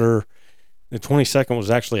calendar, the 22nd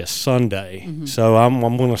was actually a Sunday. Mm-hmm. So I'm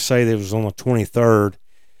going to say that it was on the 23rd.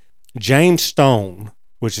 James Stone,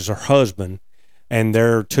 which is her husband, and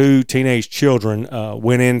their 2 teenage children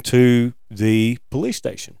went into the police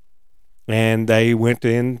station. And they went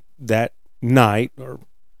in that night, or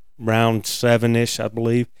around 7-ish, I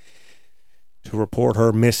believe, to report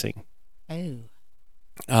her missing.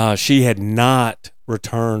 Oh. She had not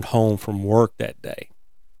returned home from work that day,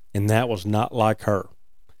 and that was not like her.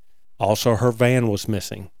 Also, her van was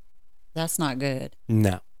missing. That's not good.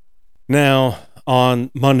 No. Now,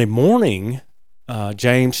 on Monday morning,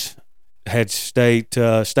 James had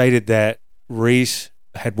stated that Ruiz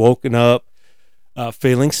had woken up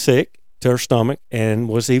feeling sick to her stomach and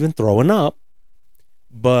was even throwing up.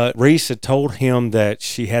 But Ruiz had told him that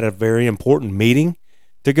she had a very important meeting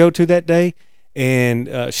to go to that day, and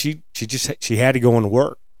she had to go into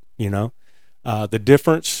work. The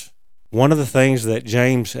difference. One of the things that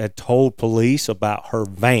James had told police about her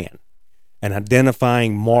van, an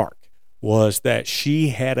identifying mark, was that she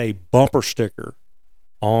had a bumper sticker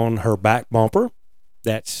on her back bumper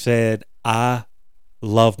that said, "I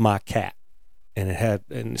love my cat." And it had,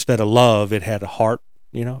 instead of love, it had a heart,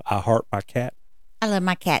 "I heart my cat." I love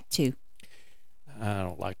my cat too. I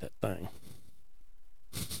don't like that thing.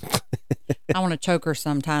 I want to choke her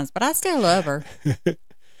sometimes, but I still love her.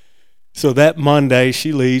 So that Monday,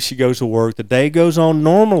 she leaves, she goes to work. The day goes on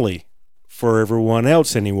normally for everyone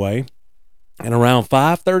else anyway. And around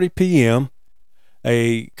 5:30 p.m.,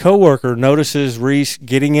 a coworker notices Ruiz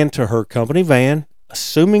getting into her company van,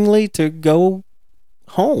 assumingly to go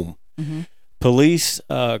home. Mm-hmm. Police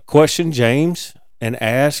question James and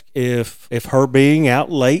ask if her being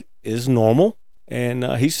out late is normal. And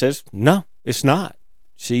he says, no, it's not.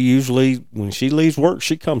 She usually, when she leaves work,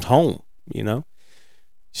 she comes home,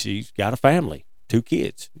 She's got a family, 2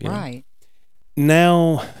 kids. Right.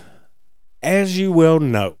 Now, as you well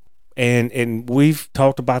know, and we've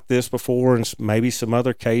talked about this before in maybe some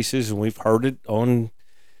other cases, and we've heard it on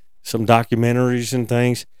some documentaries and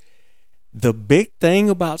things. The big thing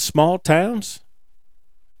about small towns,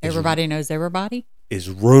 everybody knows everybody, is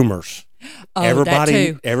rumors. Oh, that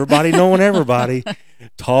too. Everybody knowing everybody,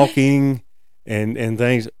 talking and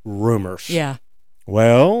things. Rumors. Yeah.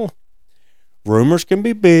 Well, rumors can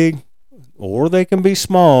be big or they can be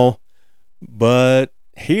small, but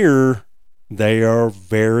here they are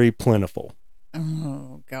very plentiful.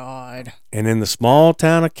 Oh, God. And in the small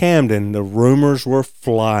town of Camden, the rumors were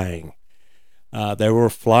flying. They were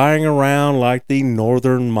flying around like the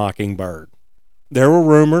northern mockingbird. There were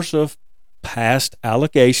rumors of past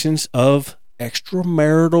allegations of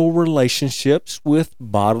extramarital relationships with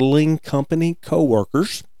bottling company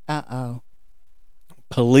coworkers. Uh-oh.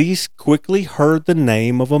 Police quickly heard the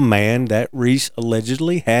name of a man that Ruiz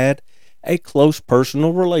allegedly had a close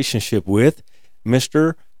personal relationship with,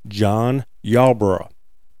 Mr. John Yarborough.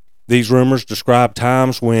 These rumors described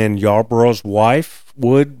times when Yarborough's wife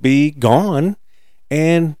would be gone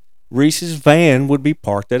and Ruiz's van would be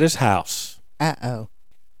parked at his house. Uh-oh.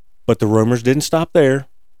 But the rumors didn't stop there.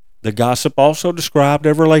 The gossip also described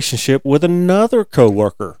a relationship with another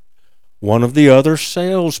coworker, one of the other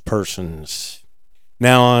salespersons.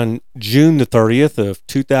 Now, on June the 30th of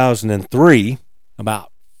 2003,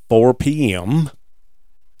 about 4 p.m.,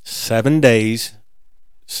 7 days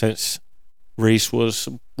since Ruiz was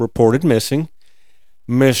reported missing,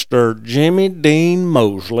 Mr. Jimmy Dean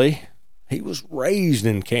Mosley, he was raised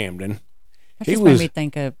in Camden. That just made me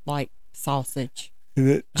think of, like, sausage.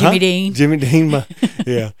 Jimmy Dean. Jimmy Dean,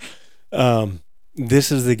 yeah.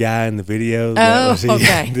 This is the guy in the video.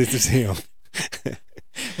 Okay. This is him.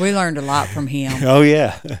 We learned a lot from him. Oh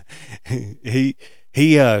yeah, he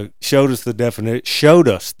showed us the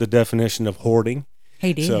definition of hoarding.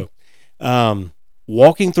 He did. So,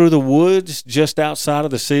 walking through the woods just outside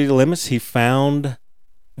of the city limits, he found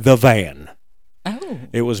the van. Oh.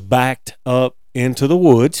 It was backed up into the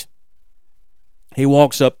woods. He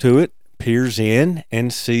walks up to it, peers in,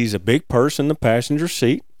 and sees a big purse in the passenger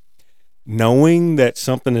seat. Knowing that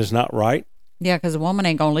something is not right. Yeah, because a woman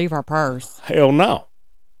ain't going to leave her purse. Hell no.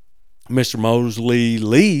 Mr. Mosley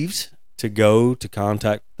leaves to go to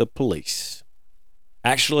contact the police.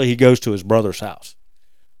 Actually, he goes to his brother's house,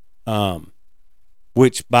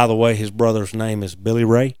 which, by the way, his brother's name is Billy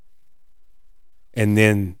Ray. And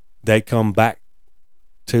then they come back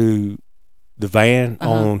to the van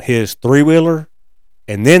on his 3-wheeler,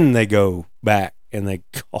 and then they go back and they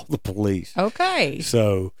call the police. Okay.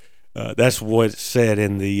 So that's what it said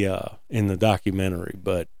in the documentary.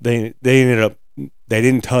 But they ended up, they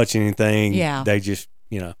didn't touch anything. Yeah. They just,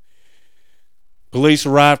 police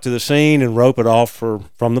arrived to the scene and rope it off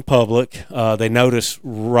from the public. They noticed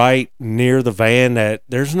right near the van that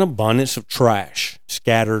there's an abundance of trash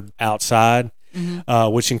scattered outside.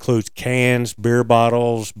 which includes cans, beer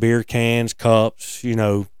bottles, beer cans, cups,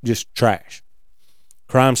 just trash.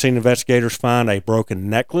 Crime scene investigators find a broken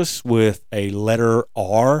necklace with a letter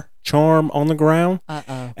R charm on the ground,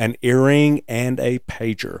 an earring, and a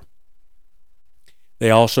pager. They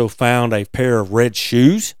also found a pair of red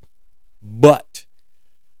shoes, but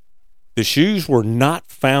the shoes were not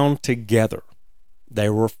found together. They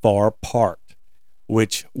were far apart,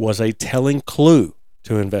 which was a telling clue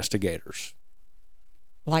to investigators.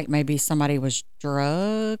 Like maybe somebody was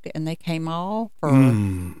drugged and they came off?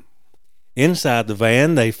 Or... Inside the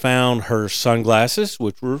van, they found her sunglasses,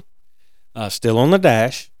 which were still on the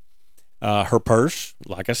dash. Her purse,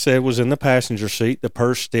 like I said, was in the passenger seat. The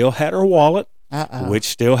purse still had her wallet, which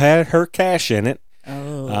still had her cash in it.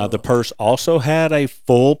 The purse also had a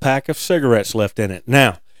full pack of cigarettes left in it.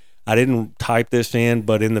 Now, I didn't type this in,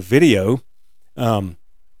 but in the video, I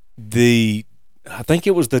think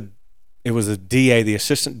it was the DA, the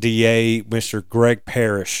assistant DA, Mr. Greg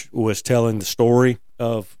Parrish, was telling the story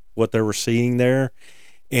of what they were seeing there,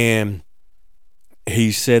 and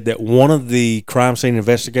he said that one of the crime scene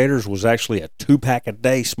investigators was actually a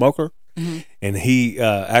 2-pack-a-day smoker, and he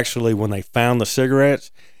actually, when they found the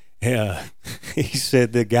cigarettes, he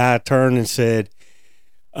said the guy turned and said,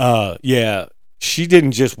 yeah, she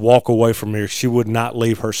didn't just walk away from here. She would not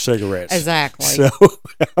leave her cigarettes. Exactly. So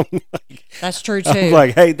I'm like, that's true, too. I'm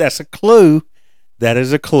like, hey, that's a clue. That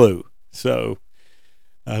is a clue. So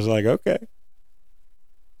I was like, okay.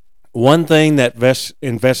 One thing that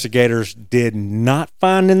investigators did not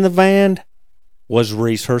find in the van was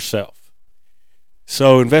Ruiz herself.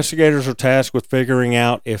 So investigators are tasked with figuring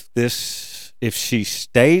out if she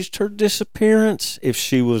staged her disappearance, if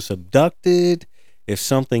she was abducted, if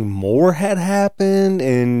something more had happened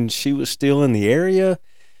and she was still in the area.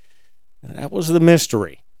 That was the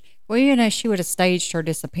mystery. Well, she would have staged her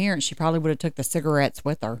disappearance. She probably would have took the cigarettes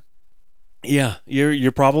with her. Yeah,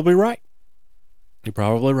 you're probably right. You're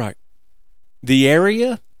probably right. The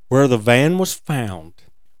area where the van was found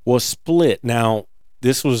was split. Now,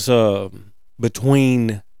 this was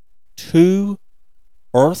between 2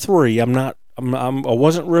 or 3. I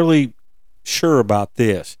wasn't really sure about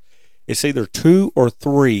this. It's either 2 or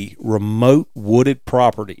 3 remote wooded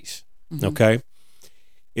properties. Okay,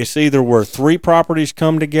 it's either where 3 properties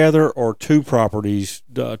come together or 2 properties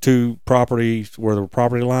where the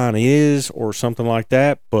property line is, or something like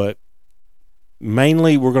that. But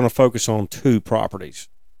mainly, we're going to focus on 2 properties.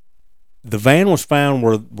 The van was found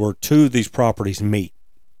where 2 of these properties meet.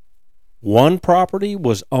 One property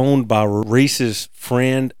was owned by Ruiz's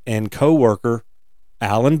friend and co-worker,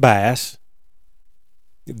 Alan Bass.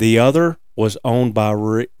 The other was owned by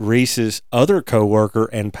Ruiz's other co-worker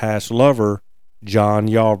and past lover, John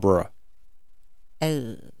Yarborough.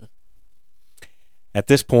 At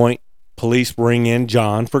this point, police bring in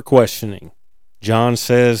John for questioning. John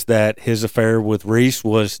says that his affair with Ruiz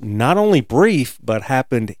was not only brief, but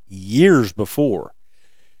happened years before.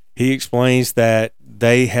 He explains that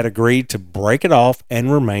they had agreed to break it off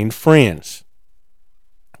and remain friends.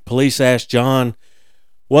 Police asked John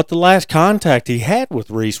what the last contact he had with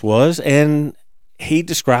Ruiz was, and he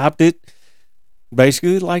described it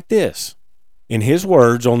basically like this. In his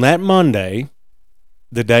words, on that Monday,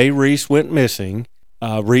 the day Ruiz went missing,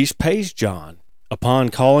 Ruiz paged John. Upon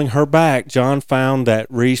calling her back, John found that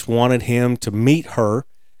Ruiz wanted him to meet her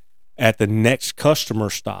at the next customer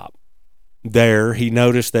stop. There, he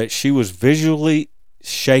noticed that she was visually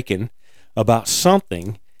shaken about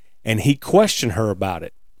something, and he questioned her about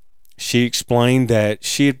it. She explained that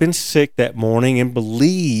she had been sick that morning and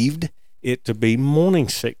believed it to be morning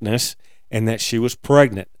sickness, and that she was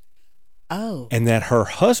pregnant. Oh. And that her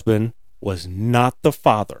husband was not the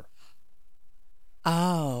father.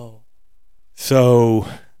 Oh. So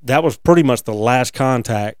that was pretty much the last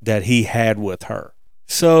contact that he had with her.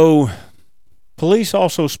 So police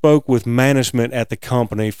also spoke with management at the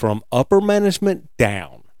company from upper management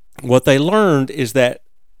down. What they learned is that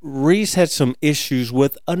Ruiz had some issues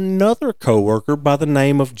with another coworker by the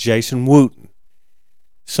name of Jason Wooten.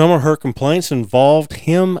 Some of her complaints involved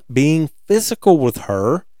him being physical with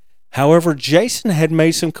her. However, Jason had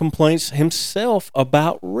made some complaints himself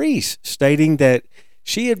about Ruiz, stating that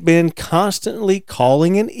she had been constantly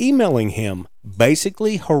calling and emailing him,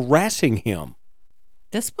 basically harassing him.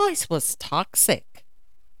 This place was toxic.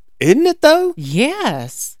 Isn't it, though?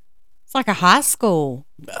 Yes. It's like a high school.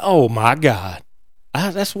 Oh, my God.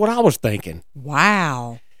 That's what I was thinking.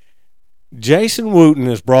 Wow. Jason Wooten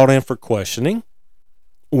is brought in for questioning.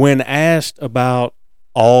 When asked about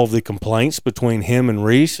all the complaints between him and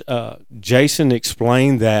Ruiz, Jason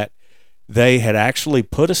explained that they had actually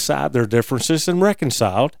put aside their differences and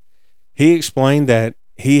reconciled. He explained that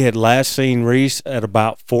he had last seen Ruiz at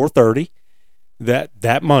about 4:30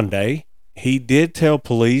 that Monday. He did tell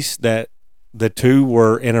police that the two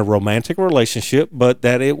were in a romantic relationship, but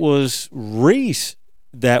that it was Ruiz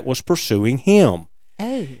that was pursuing him.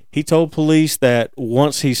 Oh. He told police that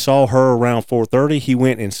once he saw her around 4:30, he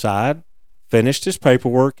went inside, finished his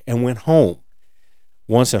paperwork, and went home.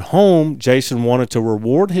 Once at home, Jason wanted to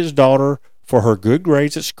reward his daughter for her good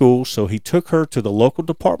grades at school, so he took her to the local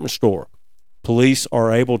department store. Police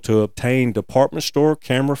are able to obtain department store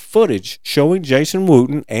camera footage showing Jason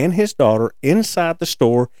Wooten and his daughter inside the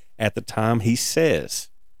store at the time he says.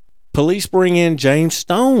 Police bring in James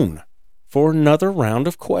Stone for another round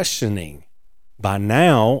of questioning. By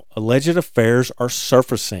now, alleged affairs are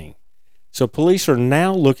surfacing. So police are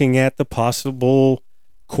now looking at the possible,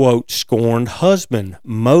 quote, scorned husband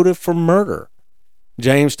motive for murder.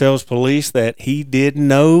 James tells police that he did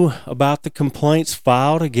know about the complaints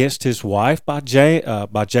filed against his wife by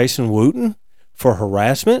Jason Wooten for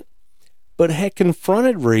harassment, but had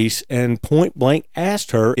confronted Ruiz and point blank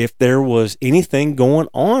asked her if there was anything going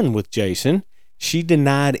on with Jason. She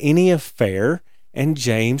denied any affair, and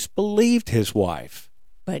James believed his wife.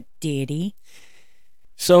 But did he?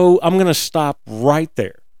 So I'm going to stop right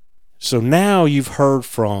there. So now you've heard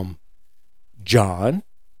from John,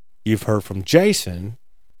 you've heard from Jason,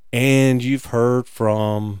 and you've heard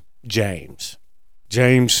from James.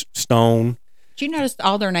 James Stone. Did you notice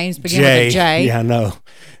all their names begin with a J? Yeah, I know.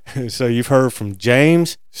 So you've heard from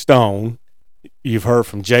James Stone, you've heard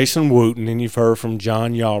from Jason Wooten, and you've heard from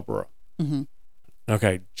John Yarborough. Mm-hmm.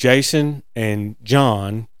 Okay, Jason and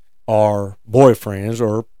John are boyfriends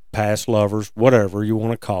or past lovers, whatever you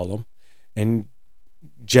want to call them, and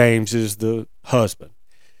James is the husband.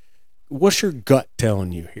 What's your gut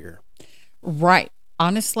telling you here? Right.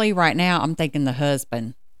 Honestly, right now, I'm thinking the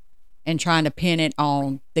husband and trying to pin it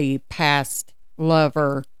on the past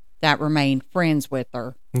lover that remained friends with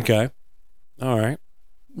her. Okay. All right.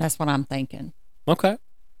 That's what I'm thinking. Okay.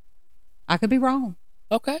 I could be wrong.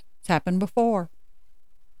 Okay. It's happened before.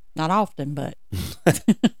 Not often, but.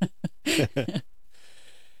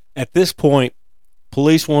 At this point,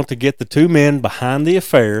 police want to get the two men behind the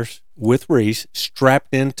affairs with Ruiz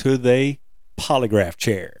strapped into the polygraph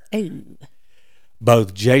chair. Ooh.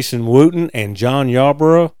 Both Jason Wooten and John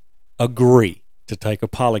Yarborough agree to take a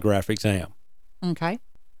polygraph exam. Okay.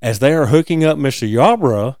 As they are hooking up Mr.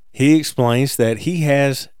 Yarborough, he explains that he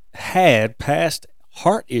has had past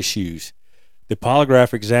heart issues. The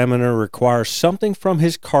polygraph examiner requires something from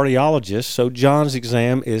his cardiologist, so John's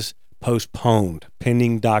exam is postponed,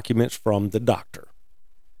 pending documents from the doctor.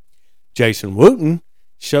 Jason Wooten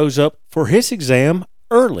shows up for his exam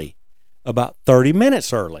early, about 30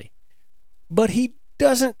 minutes early. But he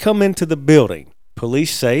doesn't come into the building.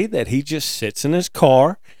 Police say that he just sits in his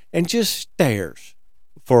car and just stares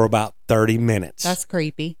for about 30 minutes. That's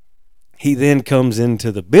creepy. He then comes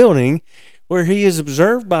into the building where he is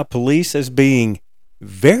observed by police as being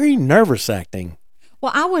very nervous acting.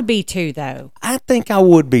 Well, I would be too, though. I think I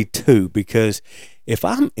would be too, because if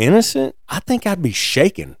I'm innocent, I think I'd be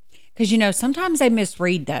shaking. Because, sometimes they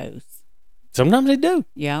misread those. Sometimes they do.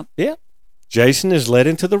 Yeah. Yeah. Jason is led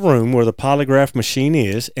into the room where the polygraph machine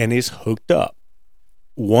is and is hooked up.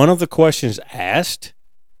 One of the questions asked,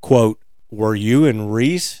 quote, "Were you and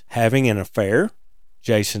Ruiz having an affair?"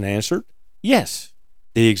 Jason answered, "Yes."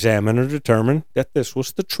 The examiner determined that this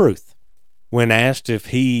was the truth. When asked if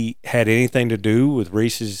he had anything to do with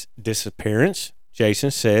Ruiz's disappearance,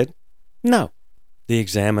 Jason said, "No." The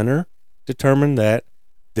examiner determined that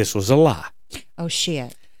this was a lie. Oh,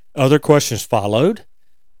 shit. Other questions followed,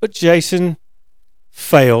 but Jason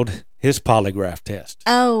failed his polygraph test.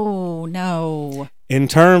 Oh, no. In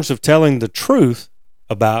terms of telling the truth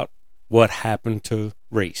about what happened to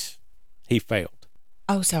Ruiz, he failed.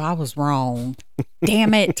 Oh, so I was wrong.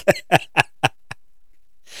 Damn it.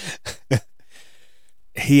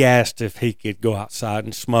 He asked if he could go outside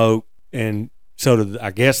and smoke, and so did,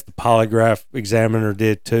 I guess the polygraph examiner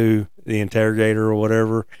did too, the interrogator or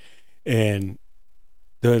whatever. And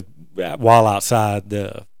while outside,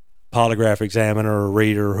 the polygraph examiner or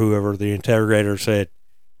reader or whoever, the interrogator said,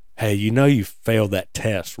 "Hey, you failed that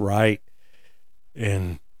test, right?"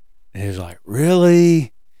 And he was like,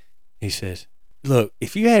 "Really?" He says, "Look,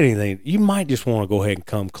 if you had anything, you might just want to go ahead and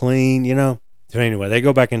come clean, So anyway, they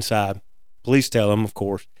go back inside. Police tell them, of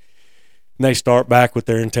course. And they start back with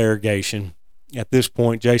their interrogation. At this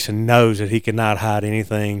point, Jason knows that he cannot hide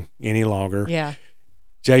anything any longer. Yeah.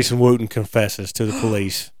 Jason Wooten confesses to the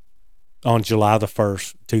police on July the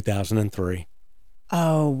 1st, 2003.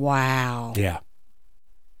 Oh, wow. Yeah.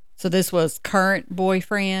 So this was current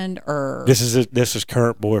boyfriend or? This is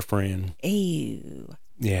current boyfriend. Ew.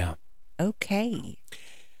 Yeah. Okay.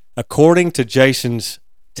 According to Jason's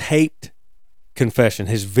taped confession,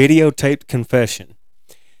 his videotaped confession,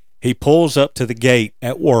 he pulls up to the gate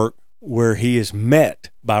at work where he is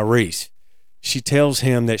met by Ruiz. She tells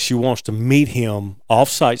him that she wants to meet him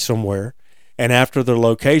off-site somewhere, and after the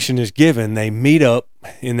location is given, they meet up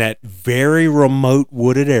in that very remote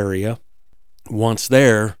wooded area. Once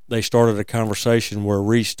there, they started a conversation where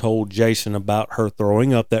Ruiz told Jason about her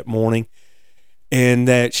throwing up that morning and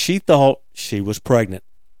that she thought she was pregnant,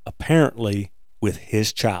 apparently with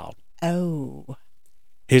his child. Oh.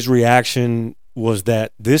 His reaction was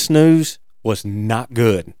that this news was not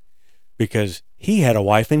good because he had a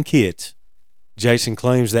wife and kids. Jason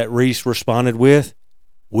claims that Ruiz responded with,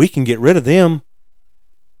 "We can get rid of them."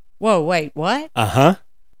 Whoa, wait, what? Uh-huh.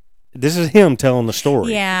 This is him telling the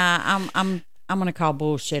story. Yeah, I'm going to call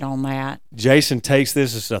bullshit on that. Jason takes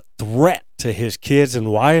this as a threat to his kids and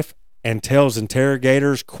wife and tells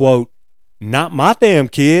interrogators, quote, "Not my damn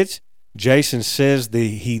kids." Jason says that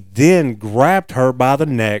he then grabbed her by the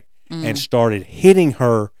neck and started hitting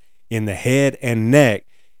her in the head and neck.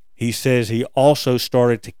 He says he also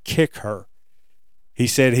started to kick her. He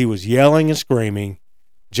said he was yelling and screaming.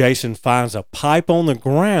 Jason finds a pipe on the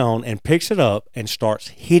ground and picks it up and starts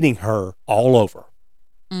hitting her all over.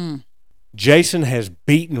 Jason has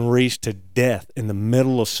beaten Ruiz to death in the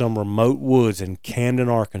middle of some remote woods in Camden,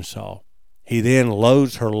 Arkansas. He then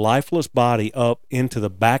loads her lifeless body up into the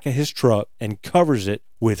back of his truck and covers it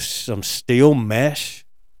with some steel mesh,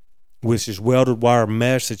 which is welded wire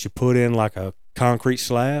mesh that you put in like a concrete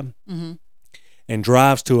slab, and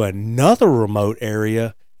drives to another remote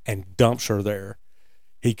area and dumps her there.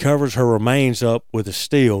 He covers her remains up with a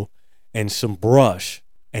steel and some brush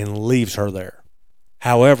and leaves her there.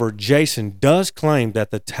 However, Jason does claim that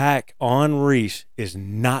the attack on Ruiz is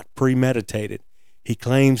not premeditated. He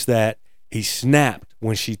claims that he snapped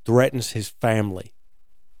when she threatens his family.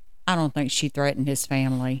 I don't think she threatened his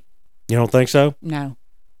family. You don't think so? No.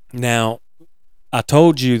 Now, I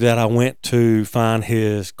told you that I went to find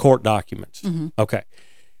his court documents. Okay.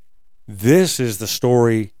 This is the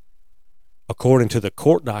story according to the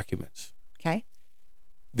court documents. Okay.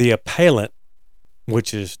 The appellant,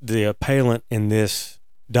 which is the appellant in this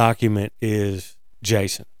document, is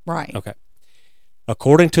Jason. Right. Okay.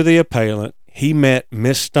 According to the appellant, he met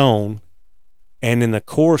Miss Stone, and in the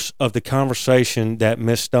course of the conversation that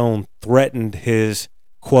Miss Stone threatened his,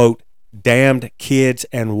 quote, damned kids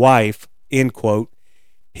and wife, end quote,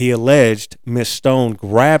 he alleged Miss Stone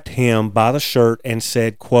grabbed him by the shirt and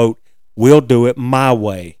said, quote, "We'll do it my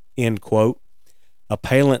way," end quote.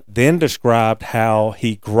 Appellant then described how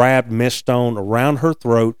he grabbed Miss Stone around her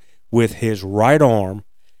throat with his right arm,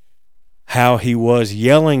 how he was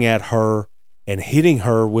yelling at her and hitting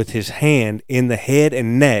her with his hand in the head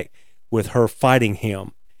and neck with her fighting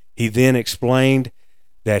him. He then explained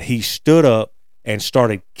that he stood up and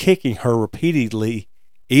started kicking her repeatedly,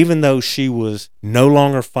 even though she was no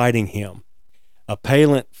longer fighting him.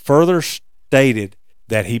 Appellant further stated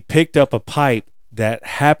that he picked up a pipe that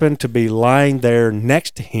happened to be lying there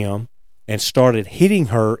next to him and started hitting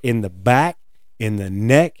her in the back, in the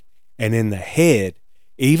neck, and in the head,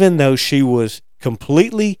 even though she was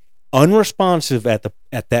completely unresponsive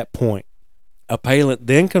at that point. Appellant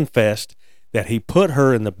then confessed that he put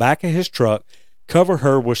her in the back of his truck, covered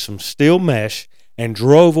her with some steel mesh, and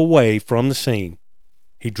drove away from the scene.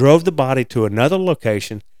 He drove the body to another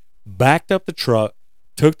location, backed up the truck,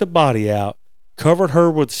 took the body out, covered her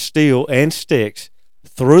with steel and sticks,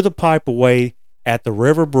 threw the pipe away at the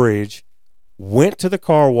river bridge, went to the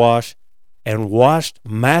car wash, and washed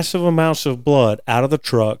massive amounts of blood out of the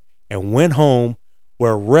truck, and went home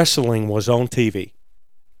where wrestling was on TV.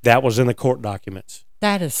 That was in the court documents.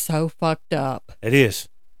 That is so fucked up. It is.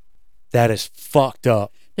 That is fucked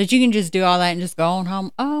up. That you can just do all that and just go on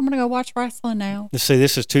home. Oh, I'm going to go watch wrestling now. Let's see,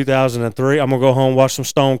 this is 2003. I'm going to go home and watch some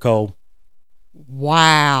Stone Cold.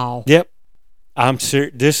 Wow. Yep. I'm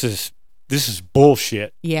serious. This is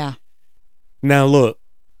bullshit. Yeah. Now look,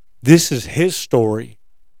 this is his story.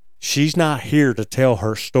 She's not here to tell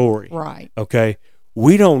her story. Right. Okay.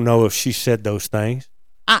 We don't know if she said those things.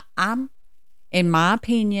 I'm, in my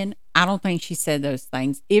opinion, I don't think she said those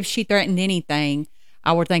things. If she threatened anything,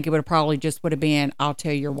 I would think it would have been, "I'll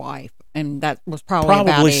tell your wife," and that was probably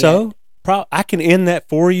about it. so. I can end that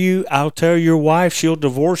for you. I'll tell your wife. She'll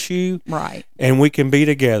divorce you. Right. And we can be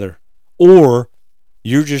together. Or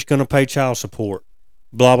you're just going to pay child support.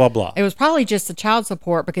 Blah, blah, blah. It was probably just the child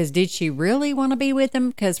support, because did she really want to be with him?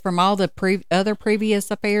 Because from all the other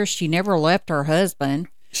previous affairs, she never left her husband.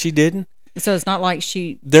 She didn't. So it's not like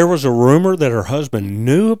she. There was a rumor that her husband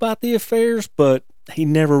knew about the affairs, but he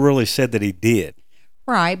never really said that he did.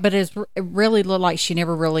 Right, but it really looked like she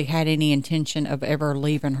never really had any intention of ever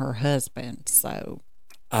leaving her husband. So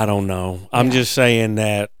I don't know. I'm just saying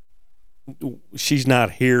that she's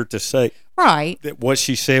not here to say that what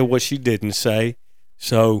she said, what she didn't say.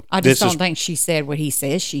 So I just don't think she said what he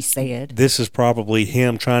says she said. This is probably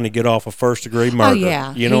him trying to get off a first-degree murder. Oh,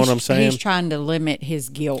 yeah. You know what I'm saying? He's trying to limit his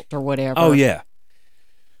guilt or whatever. Oh, yeah.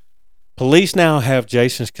 Police now have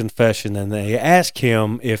Jason's confession, and they ask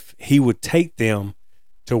him if he would take them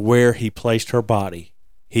to where he placed her body.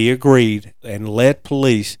 He agreed and led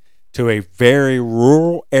police to a very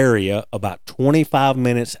rural area about 25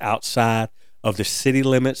 minutes outside of the city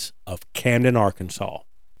limits of Camden, Arkansas.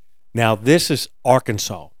 Now, this is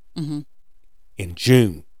Arkansas in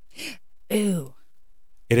June. Ew.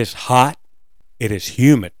 It is hot. It is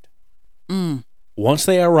humid. Once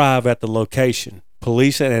they arrive at the location,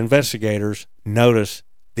 police and investigators notice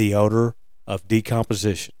the odor of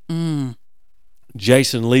decomposition.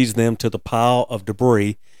 Jason leads them to the pile of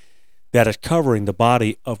debris that is covering the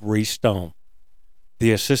body of Ruiz Stone.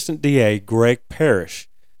 The assistant DA, Greg Parrish,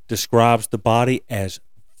 describes the body as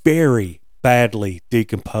very badly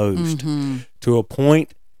decomposed to a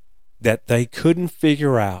point that they couldn't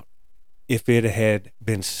figure out if it had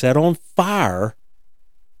been set on fire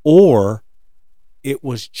or it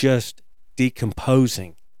was just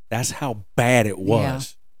decomposing. That's how bad it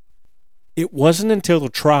was. Yeah. It wasn't until the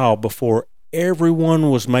trial before everyone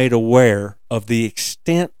was made aware of the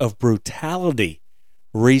extent of brutality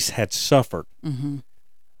Ruiz had suffered.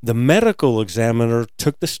 The medical examiner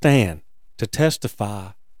took the stand to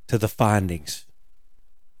testify to the findings.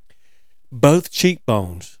 Both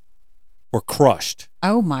cheekbones were crushed.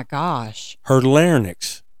 Oh my gosh. Her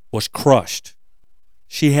larynx was crushed.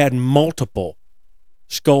 She had multiple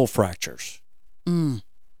skull fractures.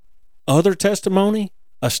 Other testimony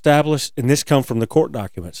established, and this comes from the court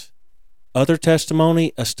documents, other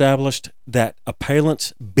testimony established that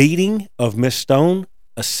appellant's beating of Miss Stone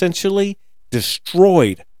essentially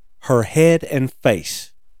destroyed her head and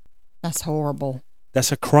face. That's horrible.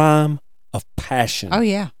 That's a crime of passion. Oh,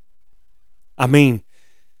 yeah. I mean,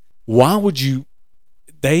 why would you?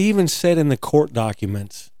 They even said in the court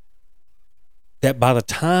documents that by the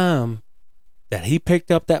time that he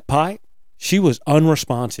picked up that pipe, she was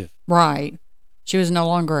unresponsive. Right. She was no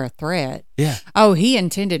longer a threat. Yeah. Oh, he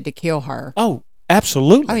intended to kill her. Oh,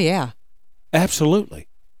 absolutely. Oh, yeah. Absolutely.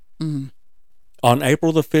 On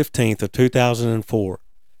April the 15th of 2004,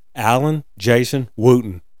 Alan Jason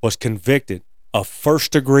Wooten was convicted of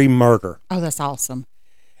first-degree murder. Oh, that's awesome.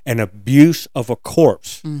 And abuse of a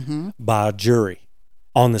corpse by a jury.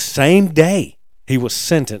 On the same day, he was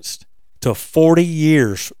sentenced to 40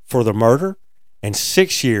 years for the murder and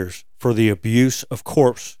 6 years for the abuse of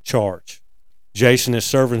corpse charge. Jason is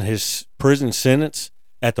serving his prison sentence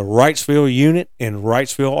at the Wrightsville unit in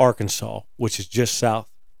Wrightsville, Arkansas, which is just south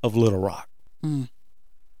of Little Rock.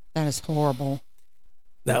 That is horrible.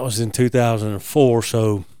 That was in 2004,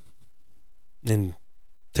 so in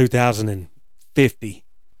 2050.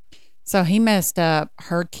 So he messed up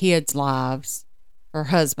her kids' lives, her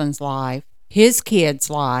husband's life, his kids'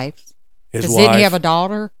 lives. His Because wife. didn't he have a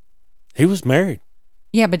daughter? He was married.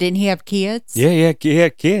 Yeah, but didn't he have kids? Yeah, he had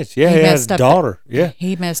kids. Yeah, he had a daughter. Yeah.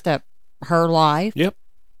 He messed up her life? Yep.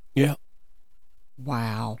 Yeah.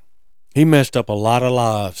 Wow. He messed up a lot of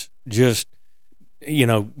lives just,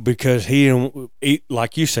 because he,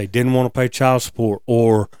 like you say, didn't want to pay child support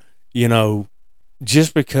or,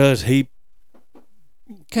 just because he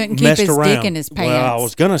couldn't keep messed his around. dick in his pants. Well, I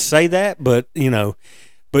was going to say that, but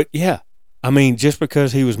yeah. I mean, just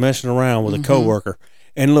because he was messing around with a coworker.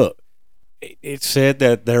 And look, it said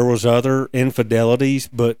that there was other infidelities,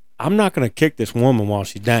 but I'm not going to kick this woman while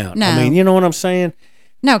she's down. No. I mean, you know what I'm saying?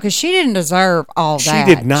 No, because she didn't deserve all that.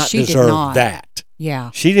 She did not deserve that. Yeah.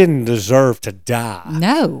 She didn't deserve to die.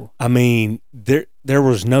 No. I mean, there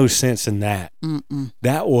was no sense in that.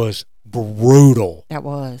 That was brutal. That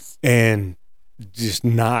was. And just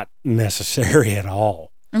not necessary at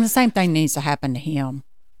all. And the same thing needs to happen to him.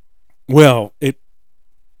 Well, it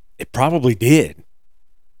probably did,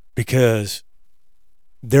 because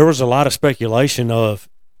there was a lot of speculation of,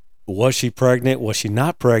 was she pregnant? Was she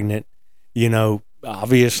not pregnant?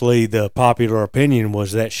 Obviously the popular opinion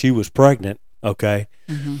was that she was pregnant. Okay.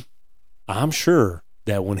 I'm sure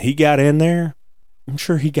that when he got in there, I'm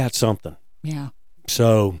sure he got something. Yeah.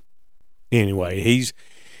 So anyway, he's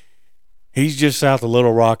just south of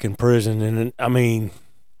Little Rock in prison. And I mean,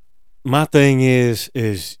 my thing is,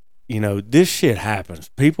 this shit happens.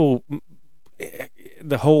 People,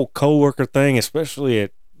 the whole coworker thing, especially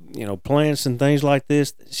at plants and things like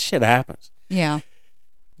this. Shit happens. Yeah.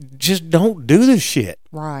 Just don't do this shit.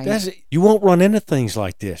 Right. You won't run into things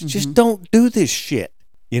like this. Mm-hmm. Just don't do this shit.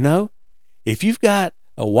 If you've got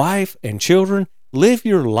a wife and children, live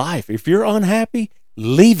your life. If you're unhappy,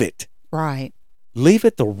 leave it. Right. Leave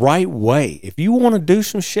it the right way. If you want to do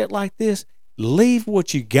some shit like this, leave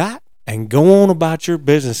what you got and go on about your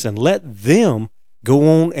business and let them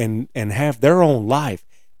go on and have their own life.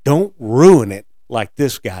 Don't ruin it like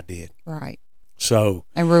this guy did. Right. So.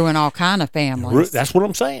 And ruin all kind of families. That's what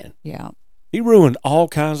I'm saying. Yeah. He ruined all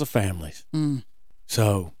kinds of families. Mm.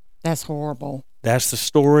 So. That's horrible. That's the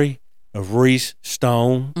story of Ruiz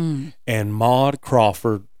Stone and Maude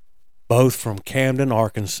Crawford, both from Camden,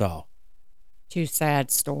 Arkansas. Two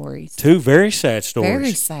sad stories. Two very sad stories.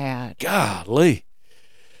 Very sad. Golly.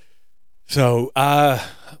 So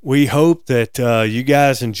we hope that you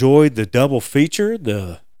guys enjoyed the double feature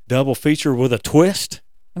with a twist.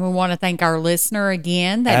 And we want to thank our listener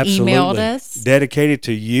again that Absolutely. Emailed us. Dedicated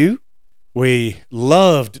to you. We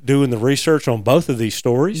loved doing the research on both of these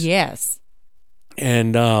stories. Yes.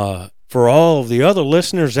 And for all of the other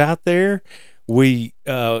listeners out there, we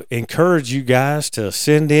encourage you guys to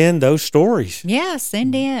send in those stories. Yeah,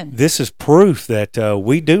 send in. This is proof that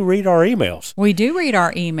we do read our emails. We do read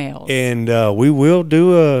our emails. And we will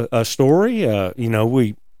do a story.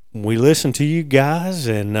 We listen to you guys,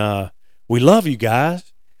 and we love you guys.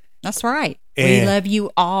 That's right. And we love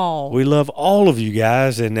you all. We love all of you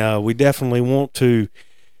guys, and we definitely want to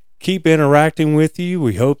keep interacting with you.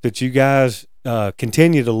 We hope that you guys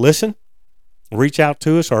continue to listen. Reach out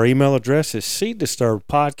to us. Our email address is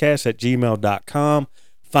seeddisturbedpodcast@gmail.com.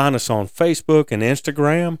 Find us on Facebook and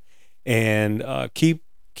Instagram, and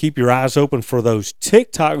keep your eyes open for those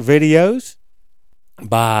TikTok videos.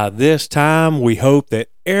 By this time, we hope that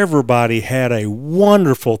everybody had a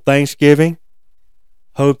wonderful Thanksgiving.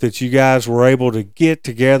 Hope that you guys were able to get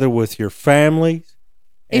together with your families.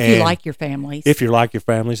 If you like your families. If you like your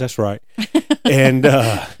families, that's right. And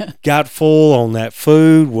got full on that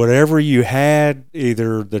food, whatever you had,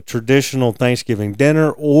 either the traditional Thanksgiving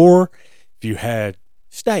dinner, or if you had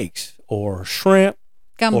steaks or shrimp,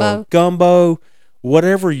 gumbo,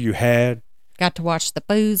 whatever you had. Got to watch the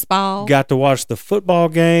foosball. Got to watch the football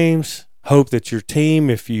games. Hope that your team,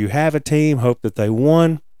 if you have a team, hope that they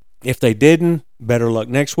won. If they didn't, better luck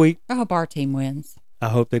next week. I hope our team wins. I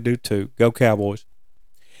hope they do too. Go Cowboys.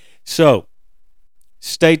 So,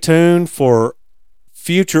 stay tuned for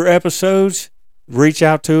future episodes. Reach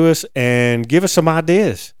out to us and give us some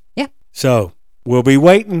ideas. Yeah. So, we'll be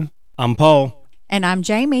waiting. I'm Paul. And I'm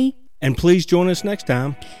Jamie. And please join us next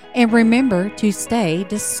time. And remember to stay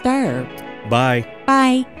disturbed. Bye.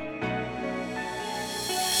 Bye.